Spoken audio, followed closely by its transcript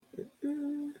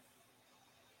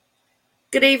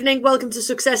Good evening. Welcome to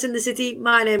Success in the City.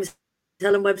 My name is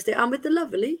Helen Webster. I'm with the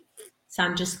lovely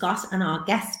Sandra Scott, and our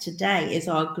guest today is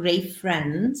our great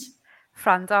friend,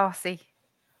 Fran D'Arcy.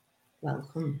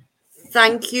 Welcome.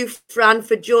 Thank you, Fran,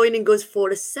 for joining us for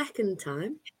a second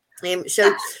time.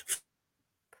 So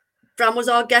Fran was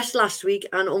our guest last week,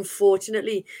 and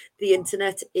unfortunately, the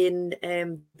internet in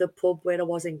the pub where I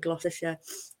was in Gloucestershire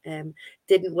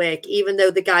didn't work, even though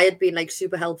the guy had been like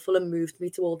super helpful and moved me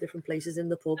to all different places in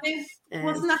the pub.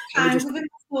 Wasn't that kind of him?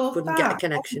 Couldn't get a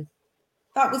connection.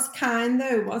 That was kind,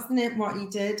 though, wasn't it? What he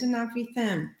did and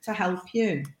everything to help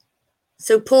you.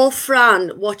 So poor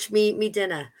Fran watched me eat me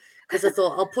dinner because I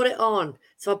thought I'll put it on.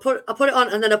 So I put it on,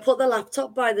 and then I put the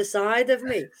laptop by the side of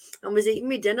me and was eating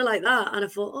me dinner like that. And I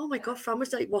thought, oh my God, Fran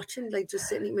was like watching, like just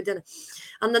sitting eating my dinner.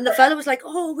 And then the fella was like,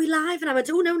 oh, are we live? And I went,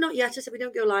 oh no, not yet. I said, we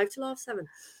don't go live till 7:30.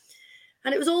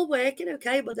 And it was all working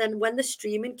okay, but then when the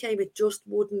streaming came, it just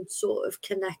wouldn't sort of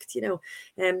connect,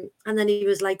 and then he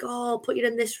was like, oh, I'll put you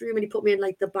in this room, and he put me in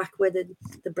like the back where the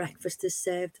breakfast is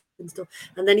served and stuff.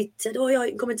 And then he said, oh yeah,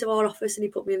 you can come into our office, and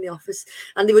he put me in the office,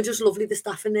 and they were just lovely. The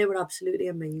staff in there were absolutely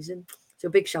amazing. So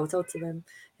a big shout out to them.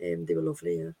 They were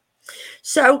lovely, yeah.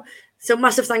 So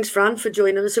massive thanks, Fran, for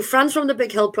joining us. So Fran's from the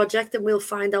Big Hill Project, and we'll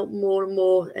find out more and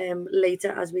more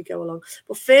later as we go along.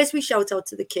 But first, we shout out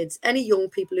to the kids, any young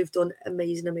people who've done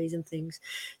amazing, amazing things.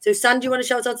 So, Sam, do you want to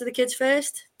shout out to the kids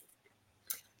first?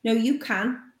 No, you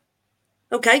can.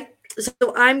 Okay. So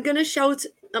I'm going to shout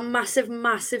a massive,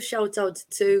 massive shout out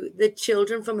to the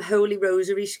children from Holy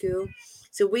Rosary School.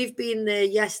 So we've been there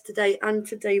yesterday and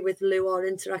today with Lou, our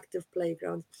interactive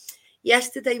playground.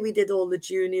 Yesterday we did all the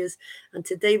juniors, and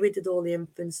today we did all the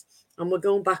infants, and we're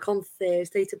going back on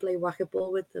Thursday to play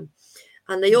whack-a-ball with them.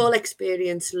 And they all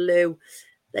experienced Lou.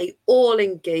 They all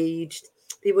engaged.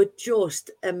 They were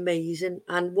just amazing.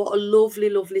 And what a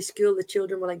lovely, lovely school. The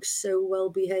children were like so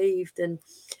well behaved, and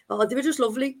they were just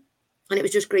lovely. And it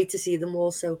was just great to see them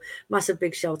all. So massive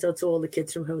big shout out to all the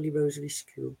kids from Holy Rosary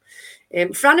School.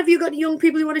 Fran, have you got young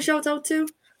people you want to shout out to?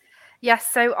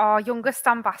 Yes, so our youngest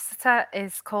ambassador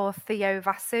is called Theo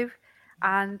Vasu,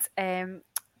 and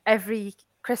every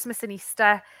Christmas and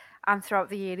Easter and throughout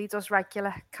the year he does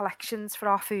regular collections for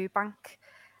our food bank,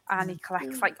 and he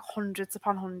collects like hundreds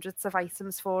upon hundreds of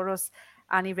items for us,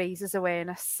 and he raises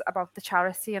awareness about the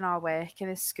charity and our work in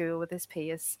his school with his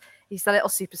peers. He's the little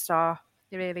superstar,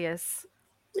 he really is.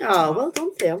 Oh, well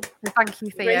done, Theo. Thank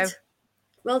you, Theo. Great.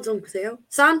 Well done, Theo.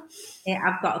 Sam? Yeah,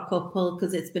 I've got a couple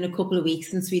because it's been a couple of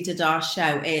weeks since we did our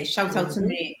show. Shout out to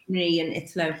Marie and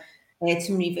Italo,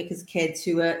 to Marie Vickers' kids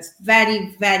who were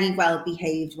very, very well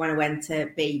behaved when I went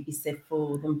to babysit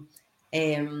for them.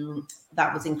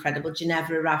 That was incredible.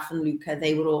 Ginevra, Raf and Luca,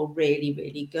 they were all really,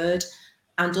 really good.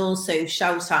 And also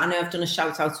shout out, I know I've done a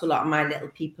shout out to a lot of my little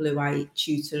people who I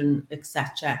tutor and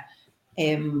etc.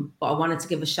 But I wanted to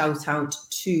give a shout out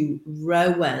to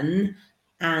Rowan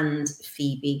and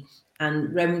Phoebe.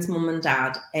 And Rowan's mum and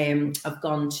dad have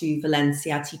gone to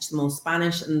Valencia. I teach them all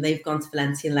Spanish, and they've gone to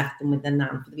Valencia and left them with their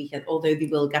nan for the weekend, although they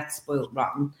will get spoiled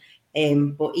rotten.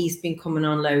 But he's been coming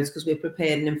on loads because we're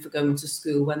preparing him for going to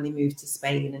school when they move to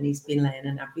Spain, and he's been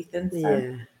learning everything. So,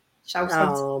 yeah. Shout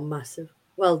out. Oh, massive.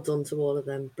 Well done to all of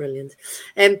them. Brilliant.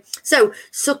 So,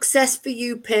 success for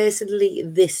you personally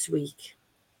this week?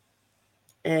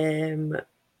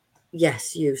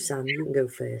 Yes, you, Sam. You can go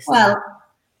first. Well,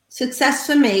 success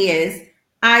for me is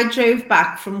I drove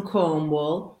back from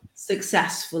Cornwall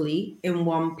successfully in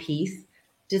one piece,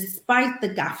 despite the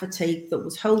gaffer tape that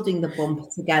was holding the bumper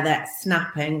together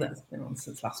snapping. That's been on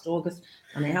since last August,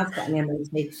 and it has got an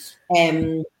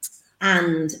MOT.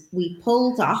 And we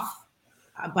pulled off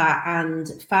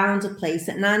and found a place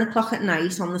at 9 o'clock at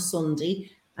night on the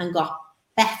Sunday and got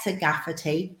better gaffer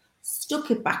tape,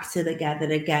 stuck it back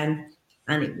together again.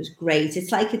 And it was great.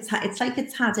 It's like it's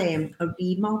had a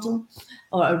remodel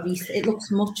or it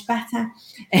looks much better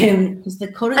because the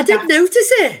current. I did notice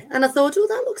it, and I thought, oh,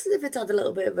 that looks as if it had a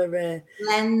little bit of a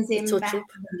lens in better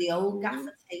than the old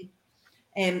gaffer tape.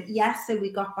 So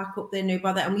we got back up there, no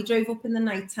bother, and we drove up in the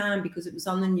night time because it was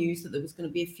on the news that there was going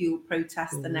to be a fuel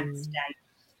protest the next day.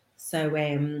 So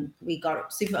we got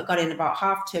up. So I got in about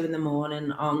 2:30 in the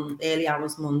morning on early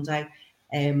hours Monday.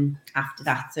 After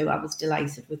that, so I was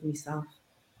delighted with myself.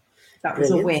 That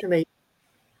was brilliant.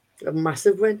 A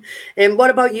massive win. What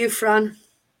about you, Fran?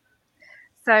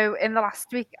 So in the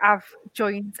last week, I've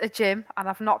joined a gym, and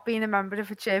I've not been a member of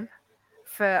a gym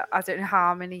for I don't know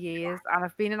how many years, and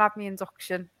I've been and had my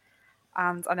induction,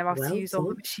 and I know how to use all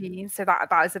the machines. So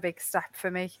that is a big step for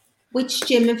me. Which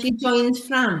gym have you joined,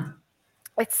 Fran?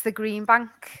 It's the Green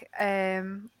Bank.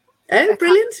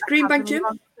 Brilliant! Green Bank gym.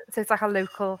 So it's like a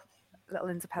local little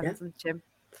independent gym.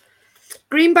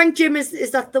 Greenbank Gym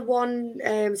is that the one?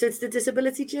 So it's the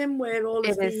disability gym where all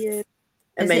of the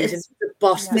amazing the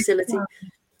boss facility.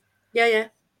 Yeah.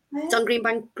 It's on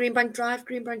Greenbank Drive,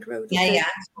 Greenbank Road. Yeah,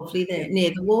 it's lovely there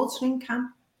near the watering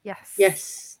camp.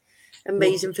 Yes,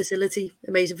 amazing facility.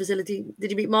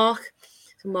 Did you meet Mark?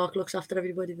 So Mark looks after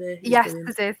everybody there. He's brilliant.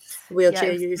 I did.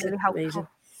 Wheelchair user, really amazing.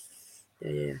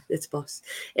 Yeah, it's boss.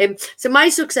 So my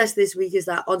success this week is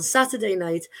that on Saturday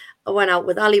night I went out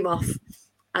with Ali Moff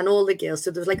and all the girls.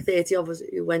 So there was like 30 of us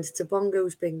who went to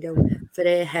Bongo's Bingo for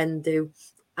their hen do,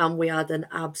 and we had an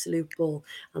absolute ball.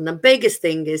 And the biggest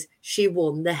thing is she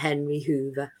won the Henry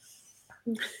Hoover.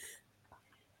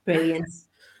 Brilliant.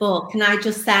 But can I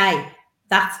just say,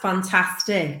 that's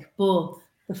fantastic. But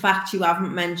the fact you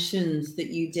haven't mentioned that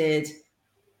you did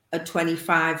a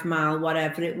 25-mile,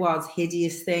 whatever it was,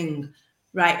 hideous thing,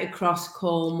 right across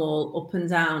Cornwall, up and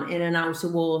down, in and out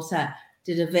of water,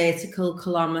 did a vertical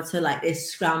kilometre like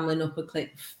this, scrambling up a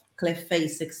cliff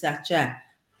face, etc.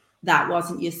 That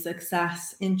wasn't your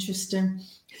success. Interesting.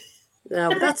 No,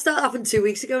 but that happened 2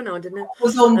 weeks ago now, didn't it? It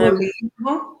was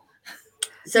unbelievable.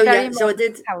 So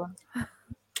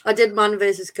I did Man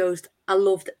versus Coast.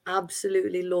 I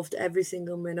absolutely loved every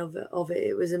single minute of it.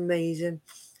 It was amazing.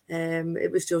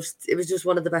 It was just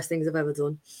one of the best things I've ever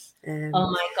done.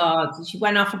 Oh my God. She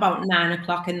went off about 9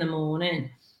 o'clock in the morning.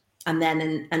 And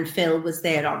then, and Phil was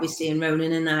there, obviously, and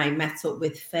Ronan and I met up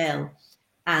with Phil.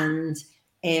 And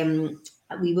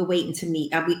we were waiting to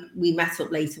meet. We met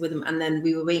up later with him, and then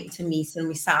we were waiting to meet, and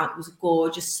we sat. It was a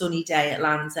gorgeous sunny day at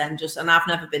Land's End, and I've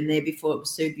never been there before. It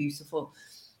was so beautiful.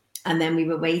 And then we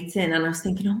were waiting, and I was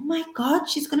thinking, oh my God,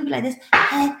 she's going to be like this.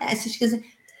 So she goes,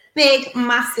 big,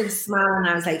 massive smile, and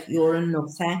I was like, you're a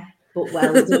nutter, but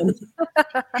well done.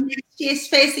 And next year's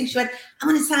first thing, she went, I'm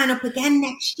going to sign up again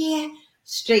next year.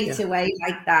 Straight away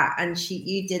like that, and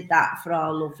you did that for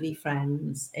our lovely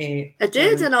friends. I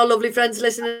did, and our lovely friends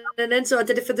listening in. So I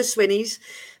did it for the Swinnies.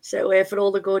 So for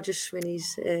all the gorgeous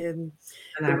Swinnies,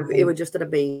 it was just an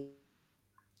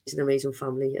amazing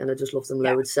family, and I just loved them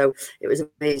loads. So it was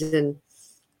amazing.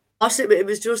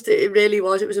 It really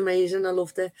was. It was amazing. I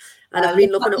loved it, and I've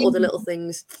been looking at other little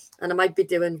things, and I might be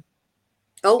doing.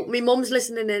 Oh, my mum's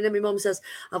listening in, and my mum says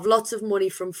I've lots of money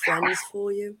from friends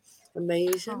for you.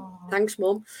 Amazing. Aww. Thanks,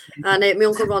 Mum. And my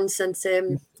Uncle Ron sent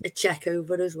a cheque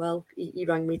over as well. He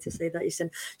rang me to say that. He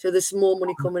sent, so there's some more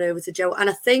money coming over to Joe. And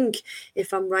I think,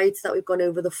 if I'm right, that we've gone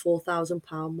over the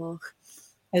 £4,000 mark.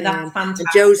 Oh, that's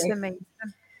fantastic.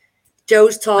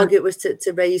 Joe's target was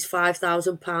to raise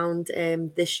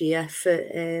 £5,000 this year for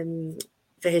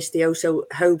his Theo. So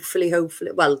hopefully,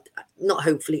 well, not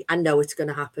hopefully, I know it's going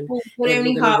to happen. We're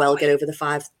going to well get over the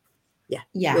five.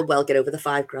 Yeah, we'll well get over the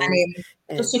 £5,000.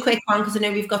 Just a quick one, because I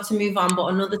know we've got to move on, but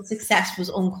another success was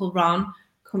Uncle Ron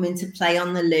coming to play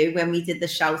on the loo when we did the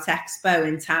Shout Expo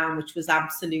in town, which was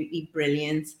absolutely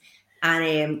brilliant.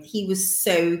 And he was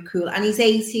so cool. And he's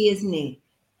 80, isn't he?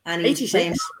 And he's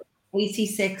 86.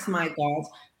 86, my God.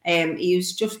 He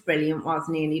was just brilliant,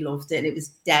 wasn't he? And he loved it. And it was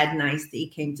dead nice that he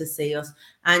came to see us.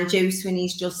 And Joe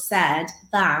Swinney's just said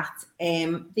that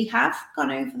they have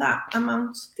gone over that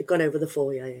amount. They've gone over the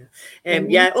 4,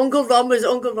 yeah. Uncle Ron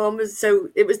was, so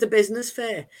it was the business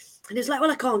fair. And he was like, well,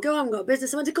 I can't go, I haven't got a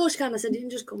business. I went, of course you can. I said, you can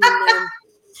just come and,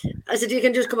 you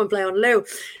can just come and play on loo.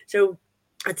 So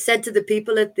I'd said to the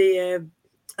people at the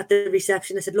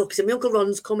reception, I said, look, so my Uncle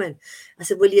Ron's coming. I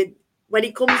said, will you, when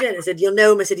he comes in, I said, you'll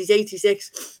know him. I said, he's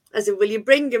 86. I said, will you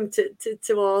bring him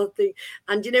to our thing?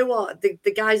 And you know what?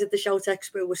 The guys at the Shout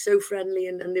Expo were so friendly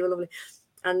and they were lovely.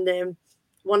 And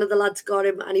one of the lads got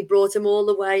him and he brought him all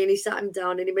the way and he sat him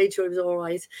down and he made sure he was all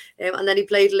right. And then he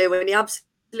played Lou and he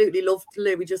absolutely loved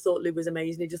Lou. He just thought Lou was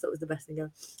amazing. He just thought it was the best thing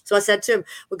ever. So I said to him,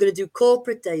 we're going to do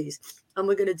corporate days and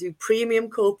we're going to do premium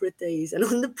corporate days. And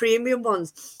on the premium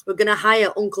ones, we're going to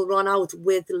hire Uncle Ron out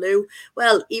with Lou.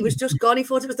 Well, he was just gone. He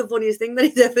thought it was the funniest thing that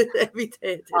he'd ever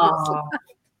did.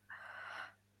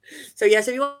 So, yeah,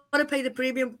 so if you want to pay the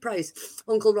premium price,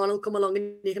 Uncle Ron will come along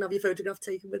and you can have your photograph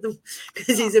taken with him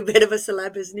because he's a bit of a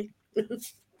celeb, isn't he?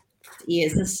 He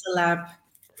is a celeb.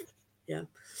 Yeah.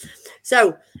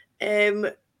 So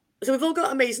we've all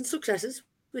got amazing successes,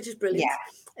 which is brilliant.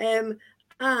 Yeah.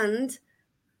 And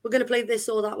we're going to play this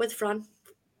or that with Fran.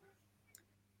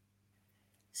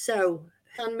 So,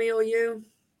 can me or you?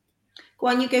 Go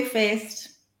on, you go first.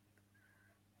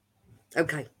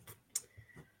 Okay.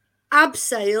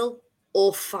 Abseil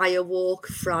or firewalk,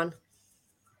 Fran?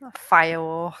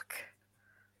 Firewalk.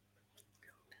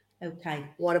 Okay.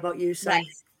 What about you, Sam? Right.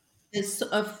 There's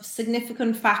a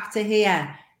significant factor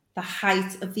here, the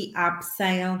height of the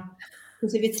abseil.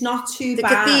 Because if it's not too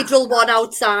bad... The cathedral one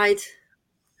outside.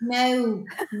 No,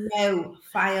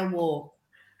 fire walk.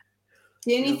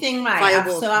 The only thing, right? Fire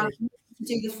walk So for I'm me. going to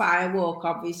do the fire walk,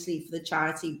 obviously, for the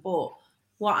charity. But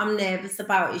what I'm nervous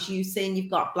about is you saying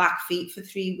you've got black feet for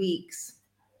 3 weeks.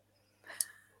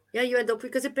 Yeah, you end up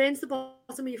because it burns the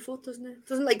bottom of your foot, doesn't it? It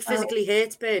doesn't like physically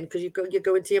hurt burn because you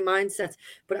go into your mindset,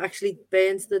 but it actually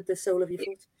burns the sole of your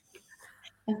foot.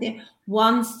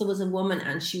 Once there was a woman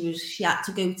and she had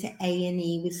to go to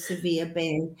A&E with severe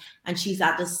burn, and she's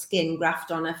had a skin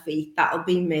graft on her feet. That'll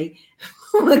be me.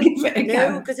 We'll give it a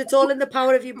No, go. because it's all in the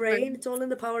power of your brain. It's all in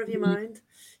the power of your mind.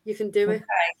 You can do it.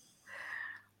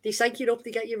 They psych you up.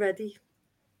 They get you ready.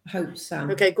 Hope so.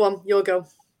 Okay, go on. Your go.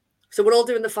 So we're all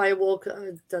doing the fire walk.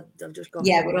 I've just got.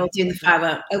 Yeah, we're all doing the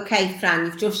fire. Okay, Fran,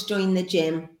 you've just joined the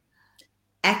gym.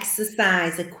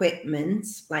 Exercise equipment,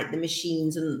 like the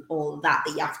machines and all that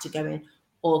you have to go in,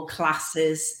 or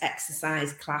classes,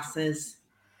 exercise classes.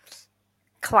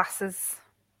 Classes.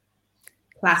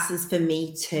 Classes for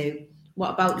me too.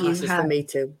 What about you, Classes for me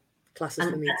too. Classes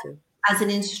for me too. As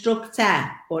an instructor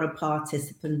or a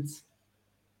participant?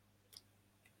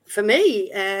 For me,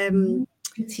 you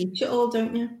teach it all,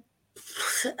 don't you?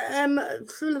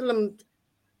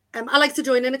 I like to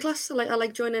join in a class. I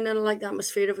like joining in. I like the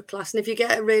atmosphere of a class. And if you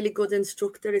get a really good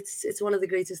instructor, it's one of the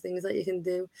greatest things that you can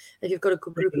do. If you've got a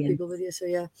good group of people with you. So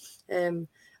yeah, I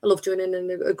love joining in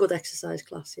a good exercise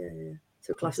class. Yeah.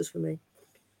 So classes for me.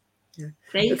 Yeah.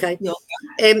 Great. Okay.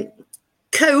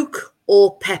 Coke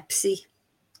or Pepsi?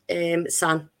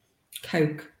 San.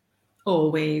 Coke.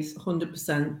 Always,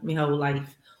 100%, my whole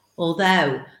life.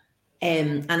 Although,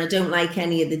 and I don't like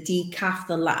any of the decaf.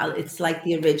 It's like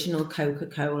the original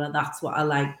Coca-Cola. That's what I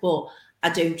like. But I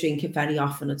don't drink it very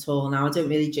often at all now. I don't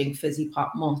really drink fizzy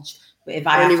pop much. But if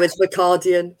I only with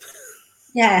Bacardian.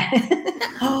 Yeah.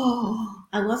 Oh,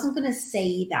 I wasn't going to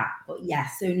say that, but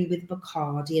yes, only with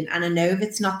Bacardi. And I know if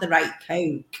it's not the right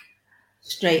Coke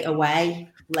straight away,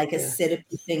 like a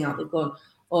syrupy thing out the gun,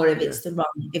 or if it's the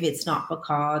wrong, if it's not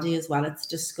Bacardi as well, it's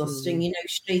disgusting,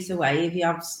 straight away if you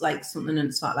have like something and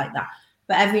it's not like that.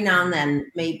 But every now and then,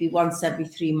 maybe once every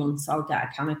 3 months, I'll get a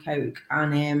can of Coke,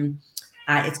 and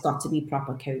it's got to be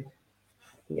proper Coke.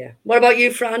 Yeah. What about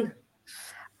you, Fran?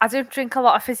 I don't drink a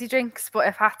lot of fizzy drinks, but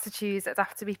if I had to choose, it'd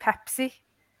have to be Pepsi.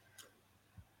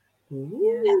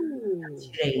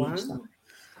 Wow.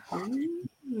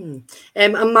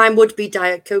 And mine would be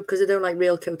Diet Coke because I don't like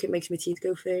real Coke. It makes my teeth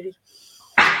go fairy.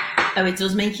 Oh, it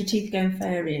does make your teeth go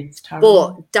fairy. It's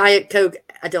terrible. But Diet Coke,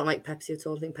 I don't like Pepsi at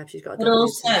all. I think Pepsi's got a But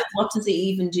also, what does it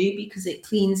even do? Because it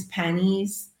cleans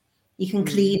pennies. You can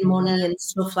clean money and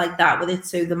stuff like that with it,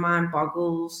 so the mind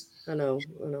boggles. I know.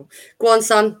 Go on,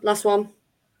 San. Last one.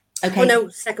 Okay. Oh, no,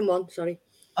 second one. Sorry.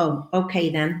 Oh, okay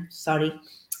then. Sorry.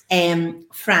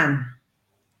 Fran,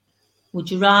 would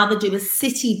you rather do a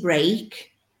city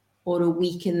break or a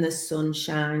week in the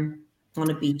sunshine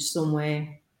on a beach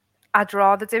somewhere? I'd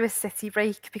rather do a city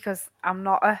break because I'm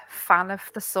not a fan of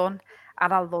the sun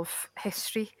and I love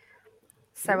history.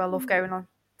 So I love going on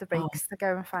the breaks to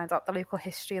go and find out the local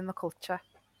history and the culture.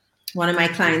 One of my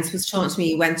clients was talking to me,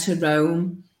 he went to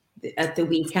Rome at the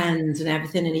weekend and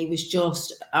everything, and he was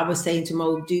just, I was saying to him,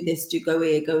 oh, do this, do go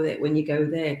here, go there when you go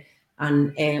there.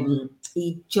 And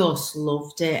he just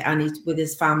loved it, and he's with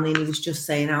his family, and he was just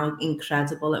saying how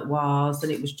incredible it was,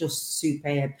 and it was just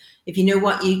superb. If you know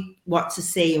what to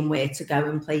see and where to go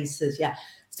in places, yeah.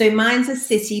 So mine's a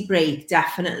city break,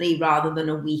 definitely, rather than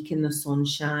a week in the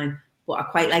sunshine. But I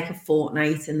quite like a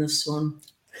fortnight in the sun.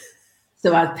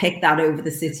 So I'd pick that over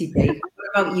the city break.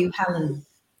 What about you, Helen?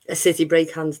 A city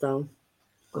break, hands down.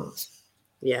 Good.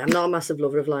 Yeah, I'm not a massive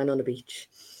lover of lying on a beach.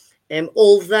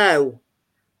 Although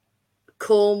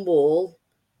Cornwall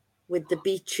with the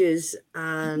beaches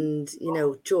and,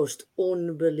 just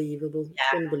unbelievable.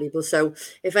 Unbelievable. So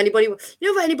if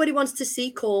anybody wants to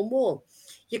see Cornwall,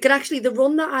 you can actually, the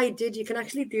run that I did, you can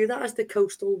actually do that as the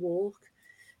coastal walk.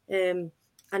 And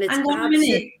it's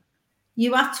absolutely.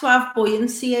 You had to have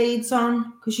buoyancy aids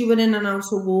on because you were in and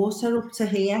out of water up to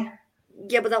here.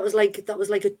 Yeah, but that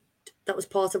was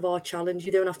part of our challenge.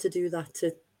 You don't have to do that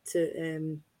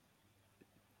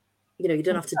you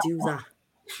don't have to do that.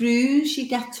 Cruise, you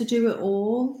get to do it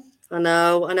all. I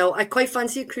know. I quite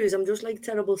fancy a cruise. I'm just like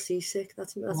terrible seasick.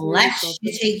 That's unless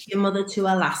you take your mother to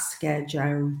Alaska,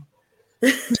 Joan.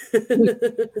 That's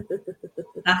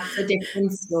a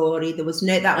different story. That was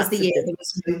the year there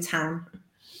was no tan.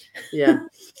 Yeah.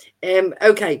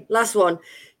 Okay, last one.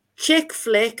 Chick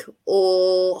flick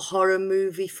or horror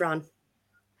movie, Fran?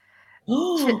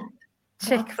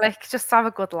 Chick flick, just to have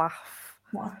a good laugh.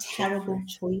 What a terrible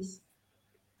choice.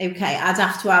 Okay, I'd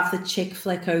have to have the chick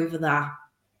flick over that.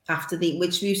 after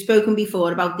which we've spoken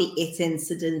before about the It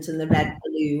incident and the red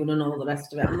balloon and all the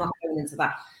rest of it. I'm not going into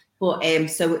that. But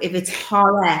so if it's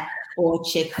horror or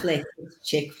chick flick, it's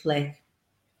chick flick.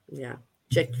 Yeah,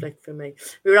 chick flick for me.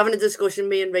 We were having a discussion,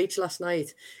 me and Rach, last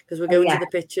night, because we're going to the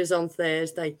pictures on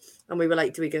Thursday, and we were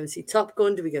like, do we go and see Top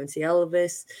Gun? Do we go and see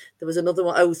Elvis? There was another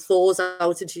one. Oh, Thor's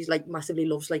out, and she's like massively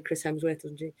loves like Chris Hemsworth,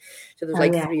 doesn't she? So there was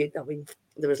like three that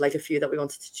there was like a few that we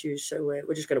wanted to choose. So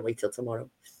we're just going to wait till tomorrow,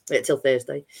 till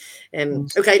Thursday.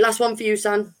 Okay, last one for you,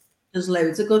 San. There's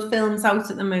loads of good films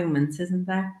out at the moment, isn't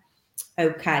there?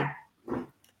 Okay.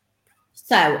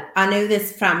 So I know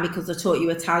this, Fran, because I taught you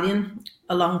Italian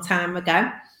a long time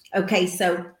ago. Okay,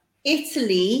 so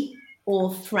Italy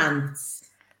or France?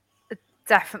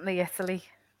 Definitely Italy.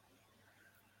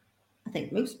 I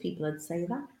think most people would say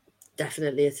that.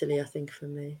 Definitely Italy, I think, for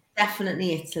me.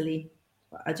 Definitely Italy.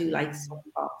 But I do like some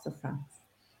parts of France.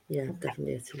 Yeah,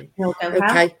 definitely Italy. We'll go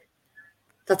okay.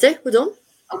 That's it? We're done?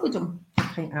 Oh, we're done.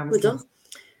 Okay, we're done.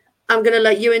 I'm going to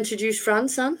let you introduce Fran,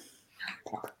 Sam.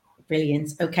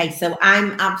 Brilliant. Okay, so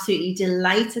I'm absolutely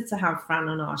delighted to have Fran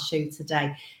on our show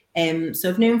today. So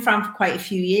I've known Fran for quite a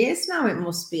few years now. It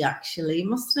must be actually,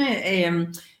 mustn't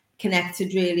it?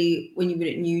 Connected really when you were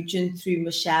at Nugent through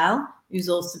Michelle, who's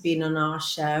also been on our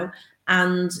show,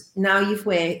 and now you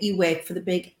work for the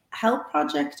Big Help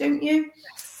Project, don't you?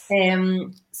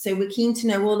 So we're keen to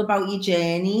know all about your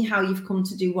journey, how you've come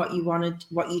to do what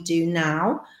you do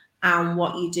now, and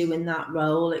what you do in that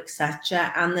role,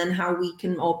 etc. And then how we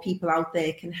can, or people out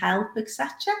there can help,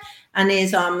 etc. And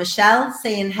here's our Michelle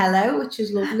saying hello, which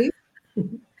is lovely.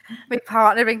 My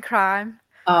partner in crime.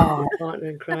 Oh, partner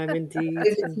in crime, indeed.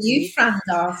 You, Fran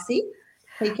D'Arcy.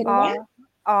 Take it away.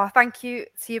 Oh, thank you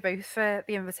to you both for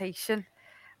the invitation.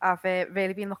 I've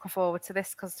really been looking forward to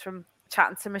this because from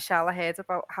chatting to Michelle, I heard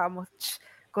about how much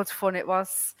good fun it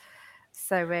was.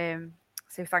 So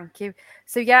thank you.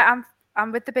 So yeah,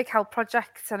 I'm with the Big Help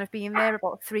Project, and I've been there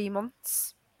about 3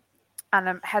 months, and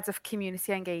I'm head of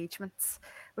community engagement,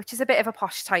 which is a bit of a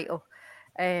posh title.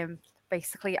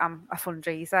 Basically, I'm a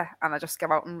fundraiser, and I just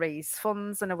go out and raise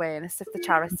funds and awareness of the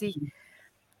charity.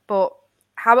 But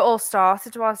how it all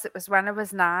started was, it was when I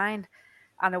was 9,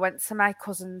 and I went to my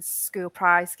cousin's school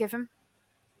prize giving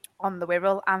on the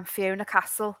Wirral, and Fiona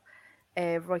Castle,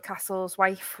 Roy Castle's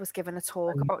wife, was giving a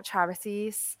talk about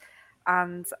charities.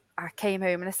 And I came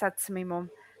home and I said to my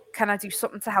mum, can I do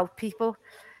something to help people?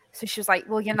 So she was like,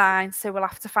 well, you're 9, so we'll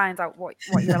have to find out what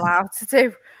you're allowed to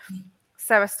do.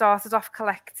 So I started off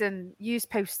collecting used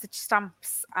postage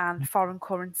stamps and foreign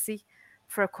currency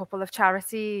for a couple of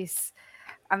charities.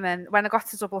 And then when I got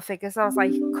to double figures, I was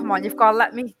like, come on, you've got to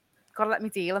let me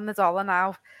deal in the dollar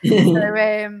now.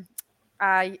 So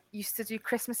I used to do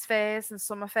Christmas fairs and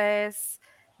summer fairs,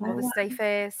 Mother's Day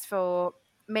fairs for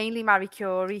mainly Marie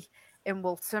Curie in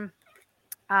Waltham.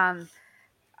 And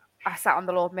I sat on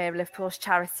the Lord Mayor of Liverpool's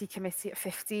charity committee at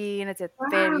 15. I did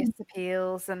various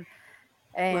appeals. And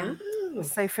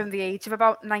so from the age of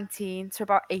about 19 to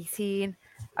about 18,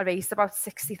 I raised about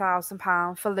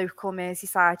 £60,000 for local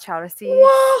Merseyside charities.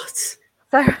 What?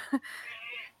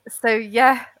 So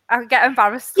yeah, I get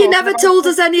embarrassed. You never told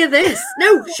us any of this.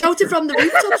 No, shout it from the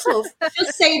rooftops, love.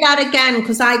 Just say that again,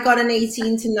 because I got an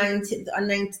 18 to 19,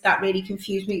 and that really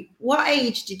confused me. What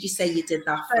age did you say you did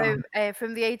that from? So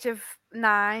from the age of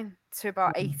 9 to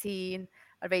about 18,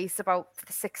 I raised about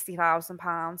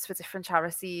 £60,000 for different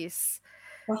charities.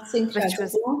 That's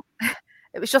incredible.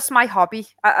 It was just my hobby.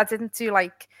 I didn't do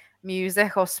like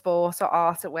music or sport or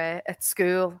art at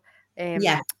school.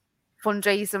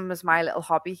 Fundraising was my little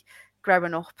hobby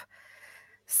growing up.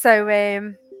 So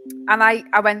and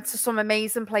I went to some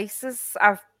amazing places.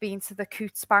 I've been to the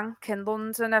Coutts Bank in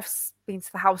London. I've been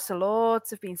to the House of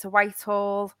Lords. I've been to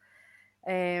Whitehall.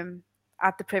 I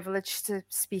had the privilege to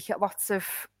speak at lots of,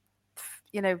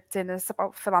 dinners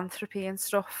about philanthropy and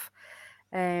stuff.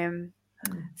 So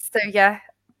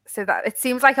that it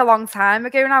seems like a long time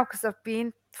ago now, because I've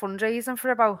been fundraising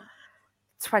for about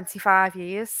 25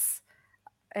 years.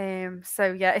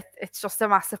 It's just a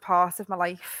massive part of my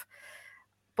life.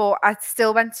 But I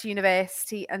still went to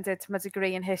university and did my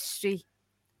degree in history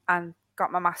and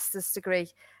got my master's degree.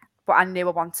 But I knew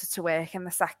I wanted to work in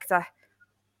the sector.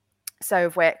 So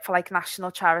I've worked for like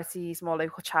national charities, more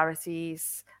local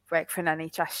charities, worked for an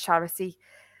NHS charity.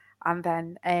 And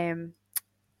then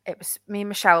it was me and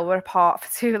Michelle were apart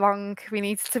for too long. We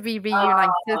needed to be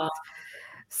reunited.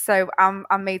 So I'm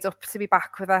made up to be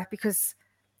back with her, because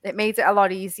it made it a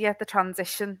lot easier, the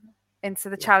transition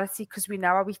into the charity, because we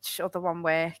know how each other one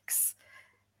works.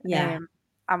 We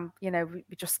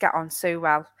just get on so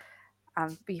well,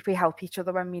 and we help each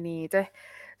other when we need it.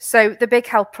 So the Big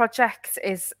Help Project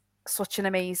is such an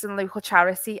amazing local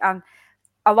charity, and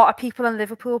a lot of people in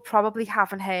Liverpool probably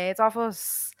haven't heard of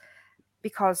us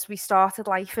because we started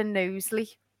life in Knowsley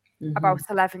about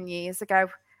 11 years ago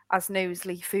as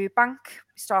Knowsley Food Bank.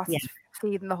 We started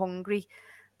feeding the hungry,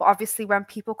 but obviously when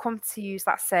people come to use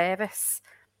that service,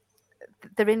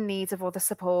 they're in need of other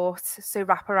support. So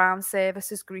wraparound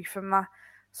services grew from that,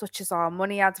 such as our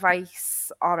money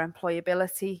advice, our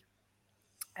employability,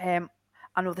 and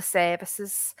other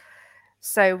services.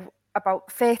 So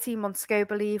about 13 months ago, I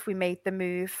believe, we made the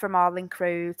move from our Link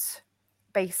Road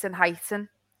base in Highton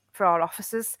for our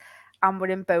offices, and we're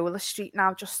in Bowler Street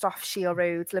now, just off Shield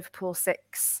Road, Liverpool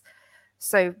 6.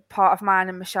 So part of mine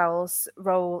and Michelle's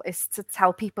role is to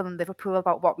tell people in Liverpool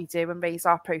about what we do and raise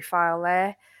our profile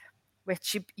there,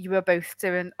 which you were both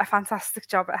doing a fantastic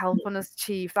job at helping us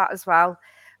achieve that as well.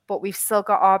 But we've still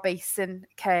got our base in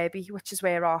Kirby, which is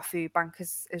where our food bank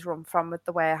is run from with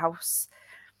the warehouse.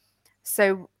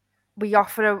 So we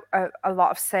offer a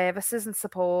lot of services and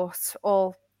support,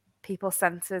 all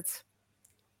people-centred.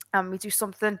 And we do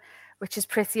something which is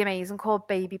pretty amazing called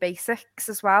Baby Basics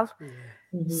as well.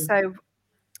 So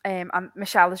and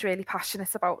Michelle is really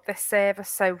passionate about this service.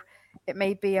 So it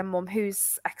may be a mum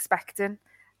who's expecting.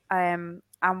 And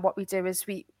what we do is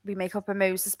we make up a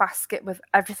Moses basket with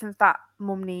everything that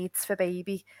mum needs for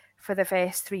baby for the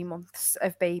first 3 months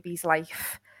of baby's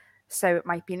life. So it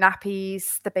might be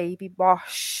nappies, the baby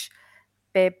wash,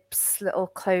 bibs, little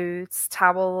clothes,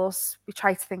 towels. We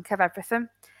try to think of everything.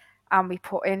 And we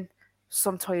put in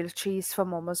some toiletries for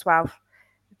mum as well,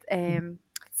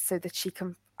 so that she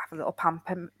can have a little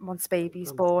pamper once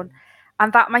baby's born.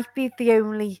 And that might be the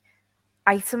only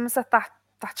items that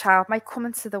child might come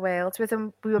into the world with.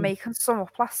 And we were making some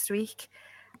up last week,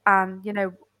 and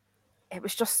it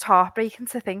was just heartbreaking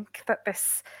to think that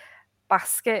this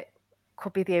basket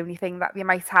could be the only thing that they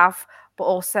might have, but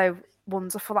also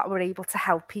wonderful that we're able to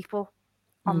help people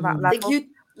on that level. I think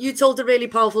you told a really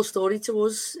powerful story to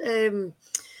us, and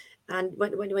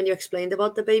when you explained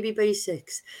about the Baby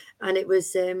Basics, and it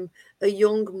was a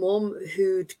young mum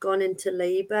who'd gone into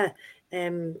labour.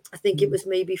 I think it was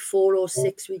maybe 4 or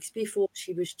 6 weeks before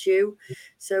she was due.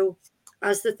 So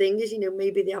as the thing is,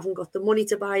 maybe they haven't got the money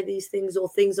to buy these things, or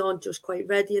things aren't just quite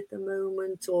ready at the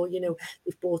moment, or,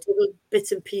 they've bought little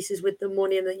bits and pieces with the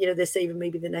money, and they're saving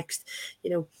maybe the next,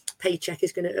 paycheck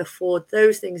is going to afford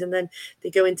those things. And then they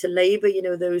go into labour,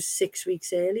 those 6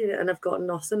 weeks earlier, and I've got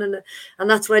nothing. And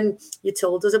that's when you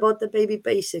told us about the Baby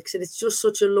Basics. And it's just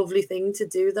such a lovely thing to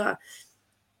do that.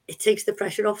 It takes the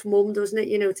pressure off mum, doesn't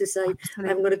it? To say, I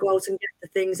haven't got to go out and get the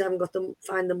things, I haven't got to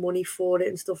find the money for it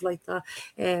and stuff like that.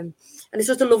 And it's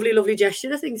just a lovely, lovely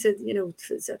gesture, I think,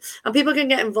 and people can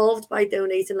get involved by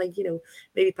donating, like,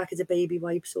 maybe packets of baby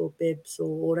wipes or bibs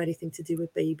or anything to do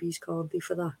with babies, can't they,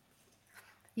 for that?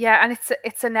 Yeah, and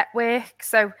it's a network.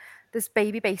 So there's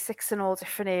Baby Basics in all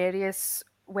different areas.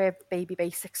 We're Baby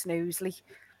Basics Knowsley.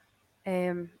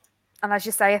 And as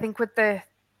you say, I think with the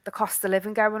cost of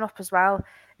living going up as well,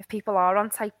 if people are on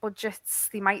tight budgets,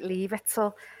 they might leave it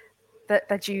till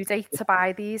the due date to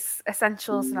buy these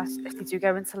essentials. And if they do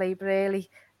go into labour early,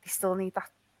 they still need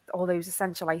all those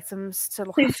essential items to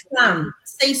look after.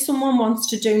 Say someone wants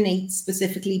to donate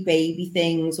specifically baby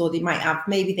things, or they might have,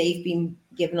 maybe they've been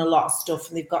given a lot of stuff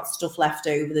and they've got stuff left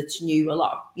over that's new. A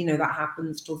lot, that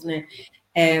happens, doesn't it?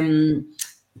 And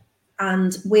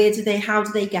how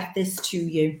do they get this to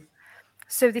you?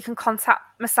 So they can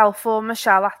contact myself or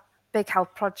Michelle at Big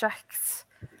Help Project.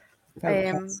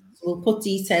 Okay. So we'll put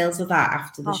details of that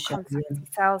after the show. Contact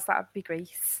details, that would be great.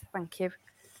 Thank you.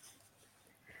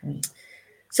 Okay.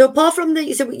 So apart from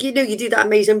you do that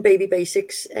amazing Baby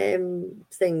Basics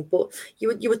thing, but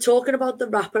you were talking about the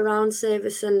wraparound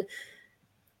service, and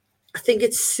I think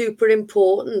it's super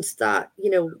important that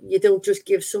you don't just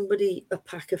give somebody a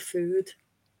pack of food.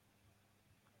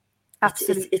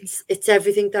 Absolutely, it's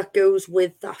everything that goes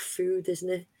with that food, isn't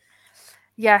it?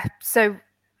 Yeah. So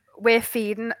we're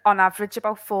feeding on average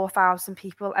about 4,000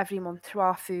 people every month through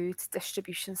our food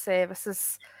distribution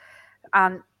services,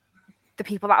 and the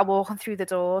people that are walking through the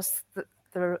doors,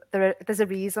 there's a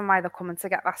reason why they're coming to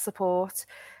get that support.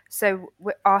 So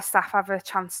our staff have a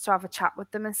chance to have a chat with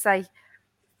them and say,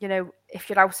 if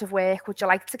you're out of work, would you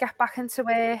like to get back into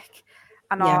work?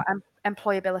 And our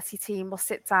employability team will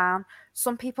sit down.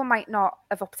 Some people might not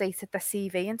have updated their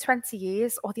CV in 20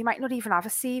 years, or they might not even have a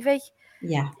CV.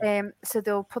 So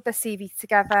they'll put their CV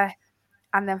together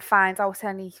and then find out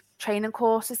any training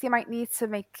courses they might need to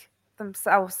make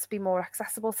themselves be more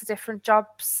accessible to different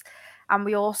jobs. And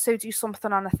we also do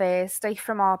something on a Thursday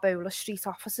from our Bowler Street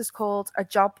offices called a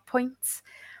job point,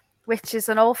 which is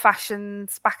an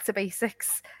old-fashioned back to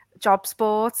basics jobs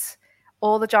board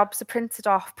all the jobs are printed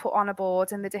off, put on a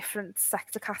board in the different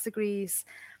sector categories,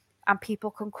 and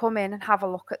people can come in and have a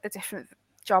look at the different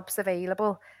jobs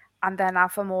available, and then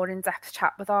have a more in-depth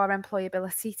chat with our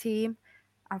employability team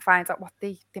and find out what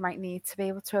they might need to be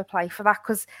able to apply for that.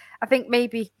 Because I think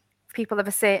maybe people of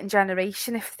a certain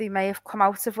generation, if they may have come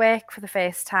out of work for the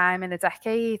first time in a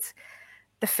decade,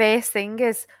 the first thing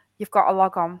is you've got to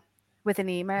log on with an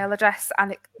email address,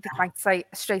 and they might say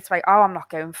straight away, oh, I'm not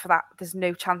going for that. There's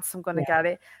no chance I'm going to get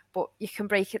it. But you can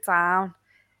break it down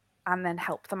and then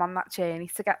help them on that journey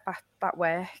to get that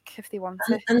work if they want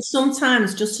it. And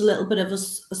sometimes just a little bit of a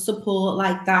support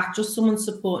like that, just someone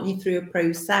supporting you through a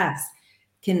process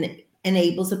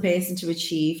enables a person to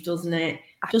achieve, doesn't it?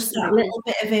 Absolutely. Just that little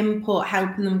bit of input,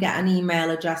 helping them get an email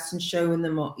address and showing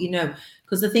them what,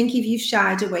 because I think if you've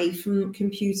shied away from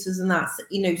computers and that's,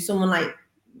 someone like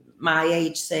my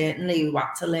age, certainly, who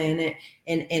had to learn it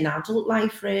in adult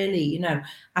life, really,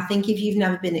 I think if you've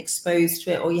never been exposed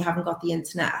to it or you haven't got the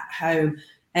internet at home,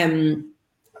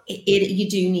 you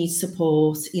do need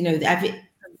support.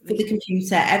 For the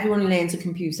computer, everyone who learns a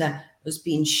computer has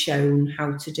been shown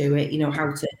how to do it,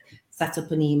 how to set up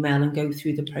an email and go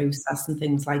through the process and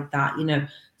things like that,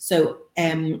 So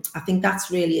I think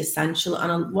that's really essential.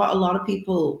 And what a lot of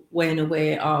people weren't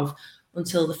aware of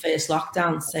until the first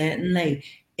lockdown, certainly,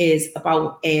 is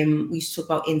about, we used to talk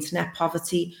about internet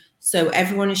poverty. So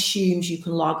everyone assumes you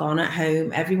can log on at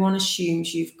home. Everyone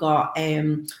assumes you've got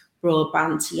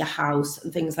broadband to your house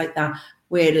and things like that.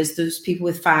 Whereas there's people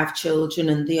with 5 children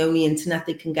and the only internet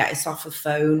they can get is off a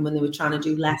phone when they were trying to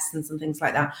do lessons and things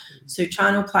like that. So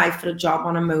trying to apply for a job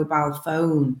on a mobile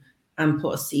phone and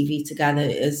put a CV together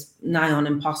is nigh on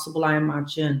impossible, I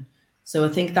imagine. So I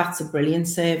think that's a brilliant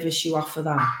service you offer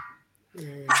that.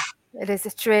 Yeah. It is.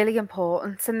 It's really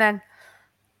important. And then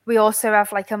we also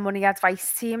have like a money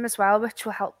advice team as well, which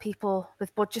will help people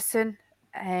with budgeting,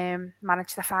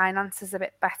 manage their finances a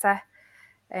bit better.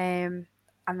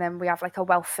 And then we have like a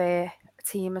welfare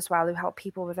team as well who help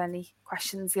people with any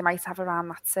questions they might have around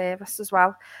that service as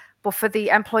well. But for the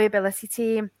employability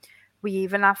team, we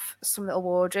even have some little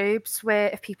wardrobes where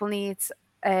if people need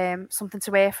something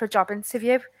to wear for a job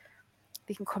interview,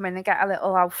 they can come in and get a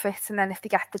little outfit. And then if they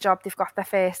get the job, they've got their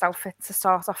first outfit to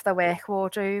start off their work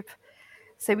wardrobe.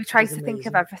 So we try to think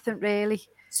of everything, really.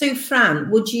 So, Fran,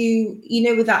 would you,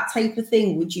 with that type of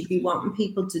thing, would you be wanting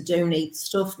people to donate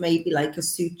stuff, maybe like a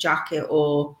suit jacket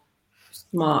or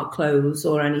smart clothes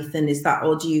or anything? Is that,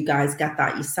 or do you guys get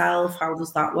that yourself? How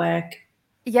does that work?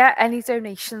 Yeah, any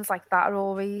donations like that are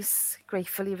always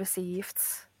gratefully received.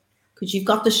 Because you've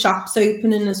got the shops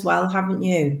opening as well, haven't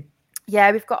you?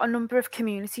 Yeah, we've got a number of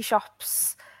community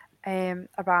shops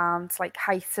around like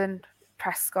Huyton,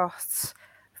 Prescott.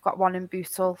 We've got one in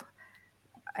Bootle,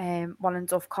 one in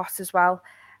Dovecot as well.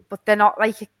 But they're not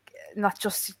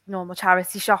just normal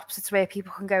charity shops. It's where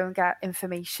people can go and get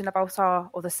information about our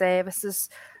other services.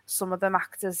 Some of them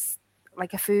act as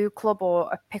like a food club or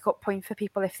a pick-up point for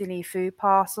people if they need food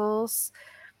parcels.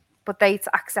 But they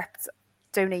accept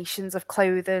donations of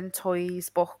clothing, toys,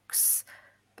 books,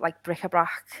 like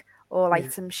bric-a-brac, all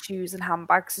items, shoes and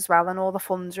handbags as well. And all the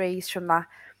funds raised from that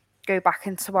go back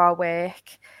into our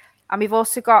work. And we've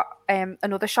also got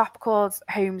another shop called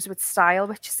Homes with Style,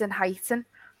 which is in Huyton.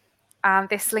 And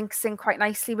this links in quite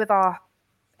nicely with our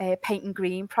Paint and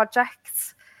Green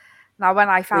project. Now, when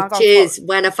I found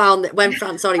when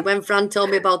Fran told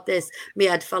me about this, my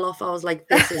head fell off. I was like,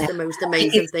 this is the most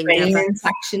amazing thing ever.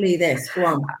 Actually, this, go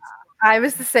on. I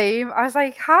was the same. I was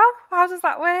like, how does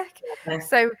that work? Yeah.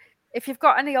 So if you've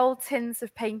got any old tins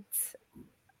of paint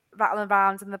rattling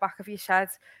around in the back of your shed,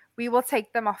 we will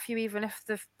take them off you, even if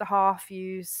they're half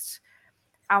used.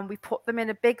 And we put them in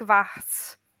a big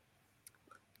vat,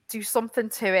 do something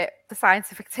to it. The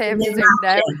scientific terms I don't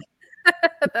know.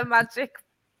 The magic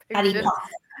potion.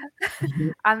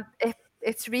 And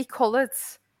it's recoloured.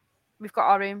 We've got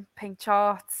our own paint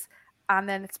charts, and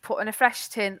then it's put in a fresh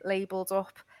tin, labelled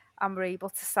up, and we're able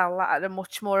to sell that at a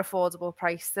much more affordable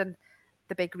price than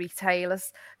the big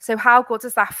retailers. So how good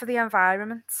is that for the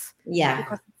environment? Yeah.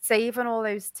 Because it's saving all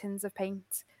those tins of paint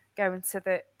going to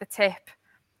the tip,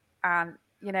 and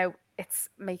it's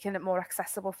making it more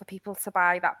accessible for people to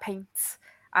buy that paint,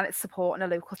 and it's supporting a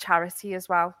local charity as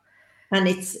well. And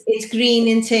it's green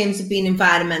in terms of being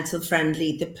environmental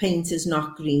friendly. The paint is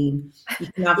not green. You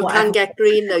can get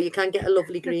green though. You can get a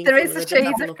lovely green. There is a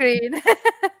shade of green.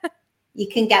 You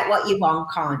can get what you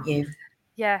want, can't you?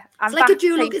 Yeah, and it's like a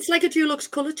Dulux. It's like a Dulux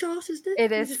colour chart, isn't it?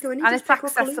 It is, and it's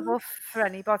accessible for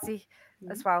anybody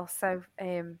as well. So,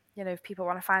 if people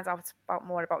want to find out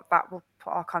more about that, we'll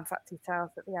put our contact details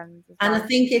at the end. And I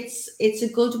think it's a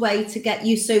good way to get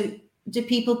you. So do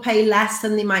people pay less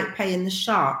than they might pay in the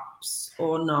shops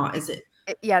or not? Is it?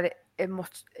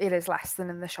 It is less than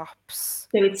in the shops.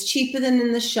 So it's cheaper than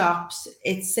in the shops.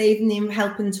 It's saving them,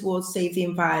 helping towards save the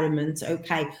environment.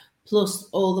 Okay. Plus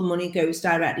all the money goes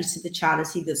directly to the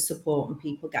charity that's supporting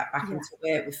people get back into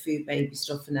work with food, baby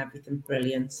stuff and everything.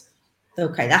 Brilliant.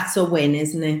 Okay. That's a win,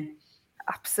 isn't it?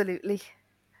 Absolutely.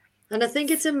 And I think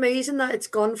it's amazing that it's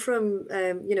gone from,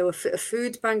 a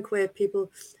food bank where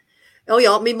people... Oh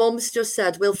yeah, my mum's just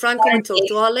said, will Fran come and talk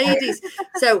to our ladies?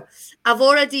 So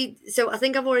I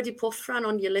think I've already put Fran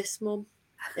on your list, Mum.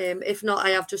 If not,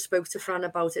 I have just spoke to Fran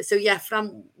about it. So yeah,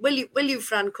 Fran, will you,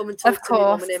 Fran, come and talk to me,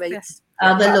 Mum and her mates?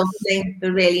 Oh, they're lovely.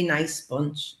 They're really nice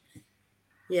bunch.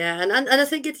 Yeah, and I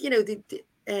think it's,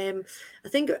 I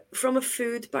think from a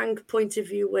food bank point of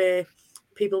view where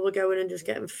people were going and just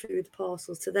getting food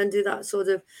parcels, to then do that sort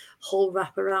of whole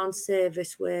wraparound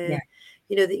service where,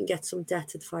 they can get some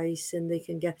debt advice and they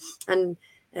can get, and,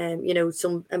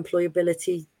 some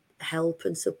employability help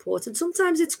and support. And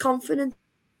sometimes it's confidence.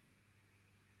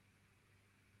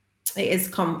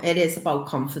 It is about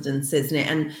confidence, isn't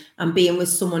it? And being with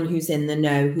someone who's in the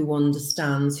know, who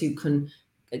understands, who can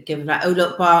give that. Oh,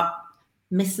 look,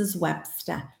 Mrs.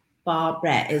 Webster,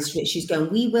 Barbara she's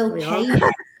going, we will pay you.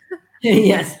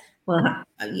 Yes. Well,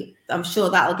 I'm sure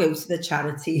that'll go to the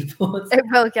charity. But it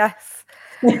will, yes.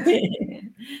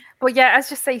 But yeah, as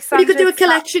you say, Sandra, you could do a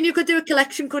collection. You could do a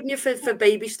collection, couldn't you, for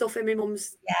baby stuff in my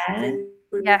mum's thing?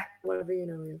 Yeah. Whatever,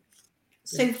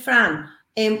 So, Fran,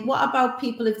 what about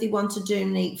people if they want to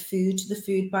donate food to the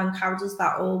food bank? How does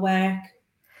that all work?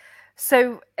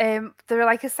 So there are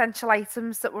like essential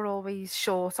items that we're always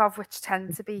short of, which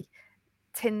tend to be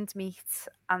tinned meat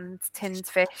and tinned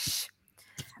fish.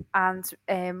 And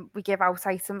we give out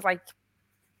items like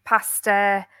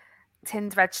pasta,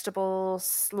 tinned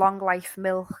vegetables, long life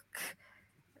milk,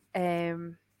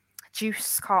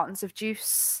 juice, cartons of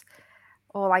juice,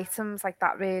 all items like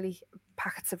that really,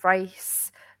 packets of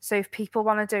rice. So if people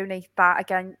want to donate that,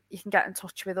 again, you can get in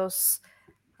touch with us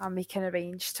and we can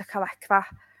arrange to collect that.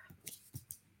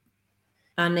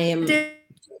 And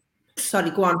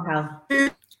sorry, go on, Hel.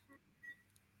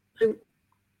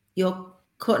 You're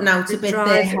cutting out a bit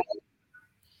there.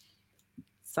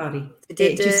 Sorry.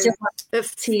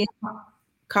 Just tea and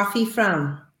coffee,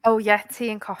 Fran? Oh yeah, tea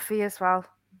and coffee as well.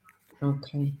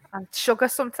 Okay. And sugar,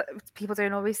 sometimes people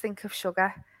don't always think of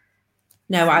sugar.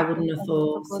 No, I wouldn't have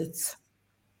thought it.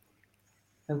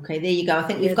 Okay, there you go. I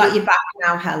think we've got you back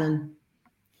now, Helen.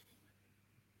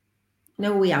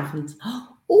 No, we haven't.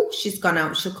 Oh, she's gone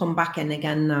out. She'll come back in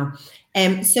again now.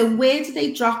 So where do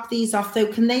they drop these off, though?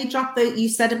 Can they drop you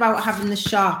said about having the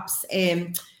shops.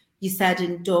 You said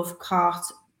in Dovecot,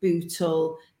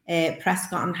 Bootle,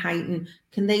 Prescott and Huyton.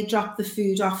 Can they drop the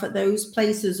food off at those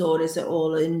places, or is it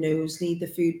all in Knowsley, the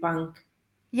food bank?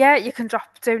 Yeah, you can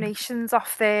drop donations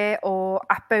off there or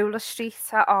at Bowler Street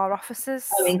at our offices.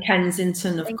 Oh, in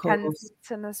Kensington, of course. In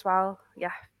Kensington as well,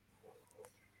 yeah.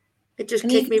 It just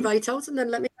kicked me right out and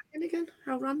then let me back in again.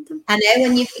 How random. I know,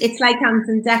 and it's like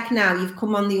Anton Deck now. You've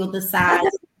come on the other side.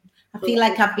 I feel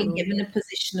like I've been given a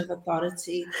position of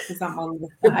authority because I'm on the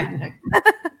side now.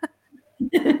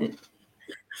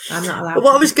 I'm not allowed. But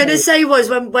what I was going to say was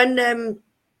when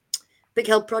Big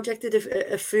Help Project did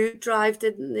a food drive,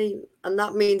 didn't they? And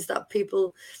that means that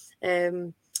people,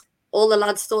 all the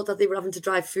lads thought that they were having to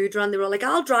drive food around. They were all like,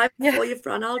 I'll drive for you,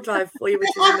 Fran, I'll drive for you, which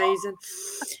was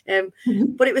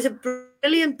amazing. But it was a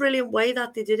brilliant way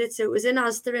that they did it. So it was in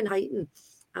Asda in Huyton,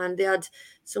 and they had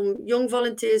some young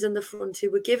volunteers in the front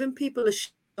who were giving people a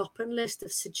shopping list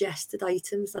of suggested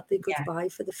items that they could buy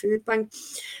for the food bank.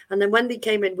 And then when they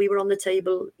came in, we were on the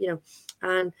table,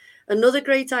 and another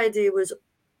great idea was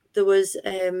there was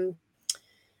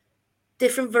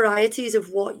different varieties of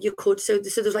what you could. So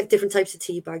there's like different types of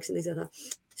tea bags and things like that.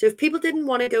 So if people didn't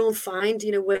want to go and find,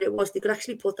 where it was, they could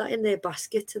actually put that in their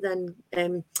basket to then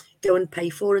go and pay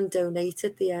for and donate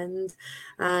at the end.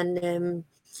 And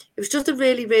it was just a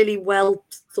really, really well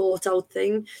thought out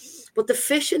thing. But the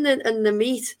fish and the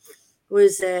meat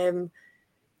was,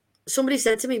 somebody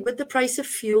said to me, with the price of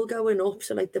fuel going up,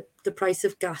 so like the price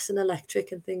of gas and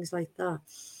electric and things like that,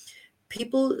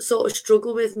 people sort of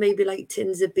struggle with maybe like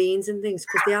tins of beans and things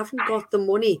because they haven't got the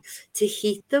money to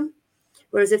heat them.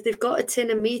 Whereas if they've got a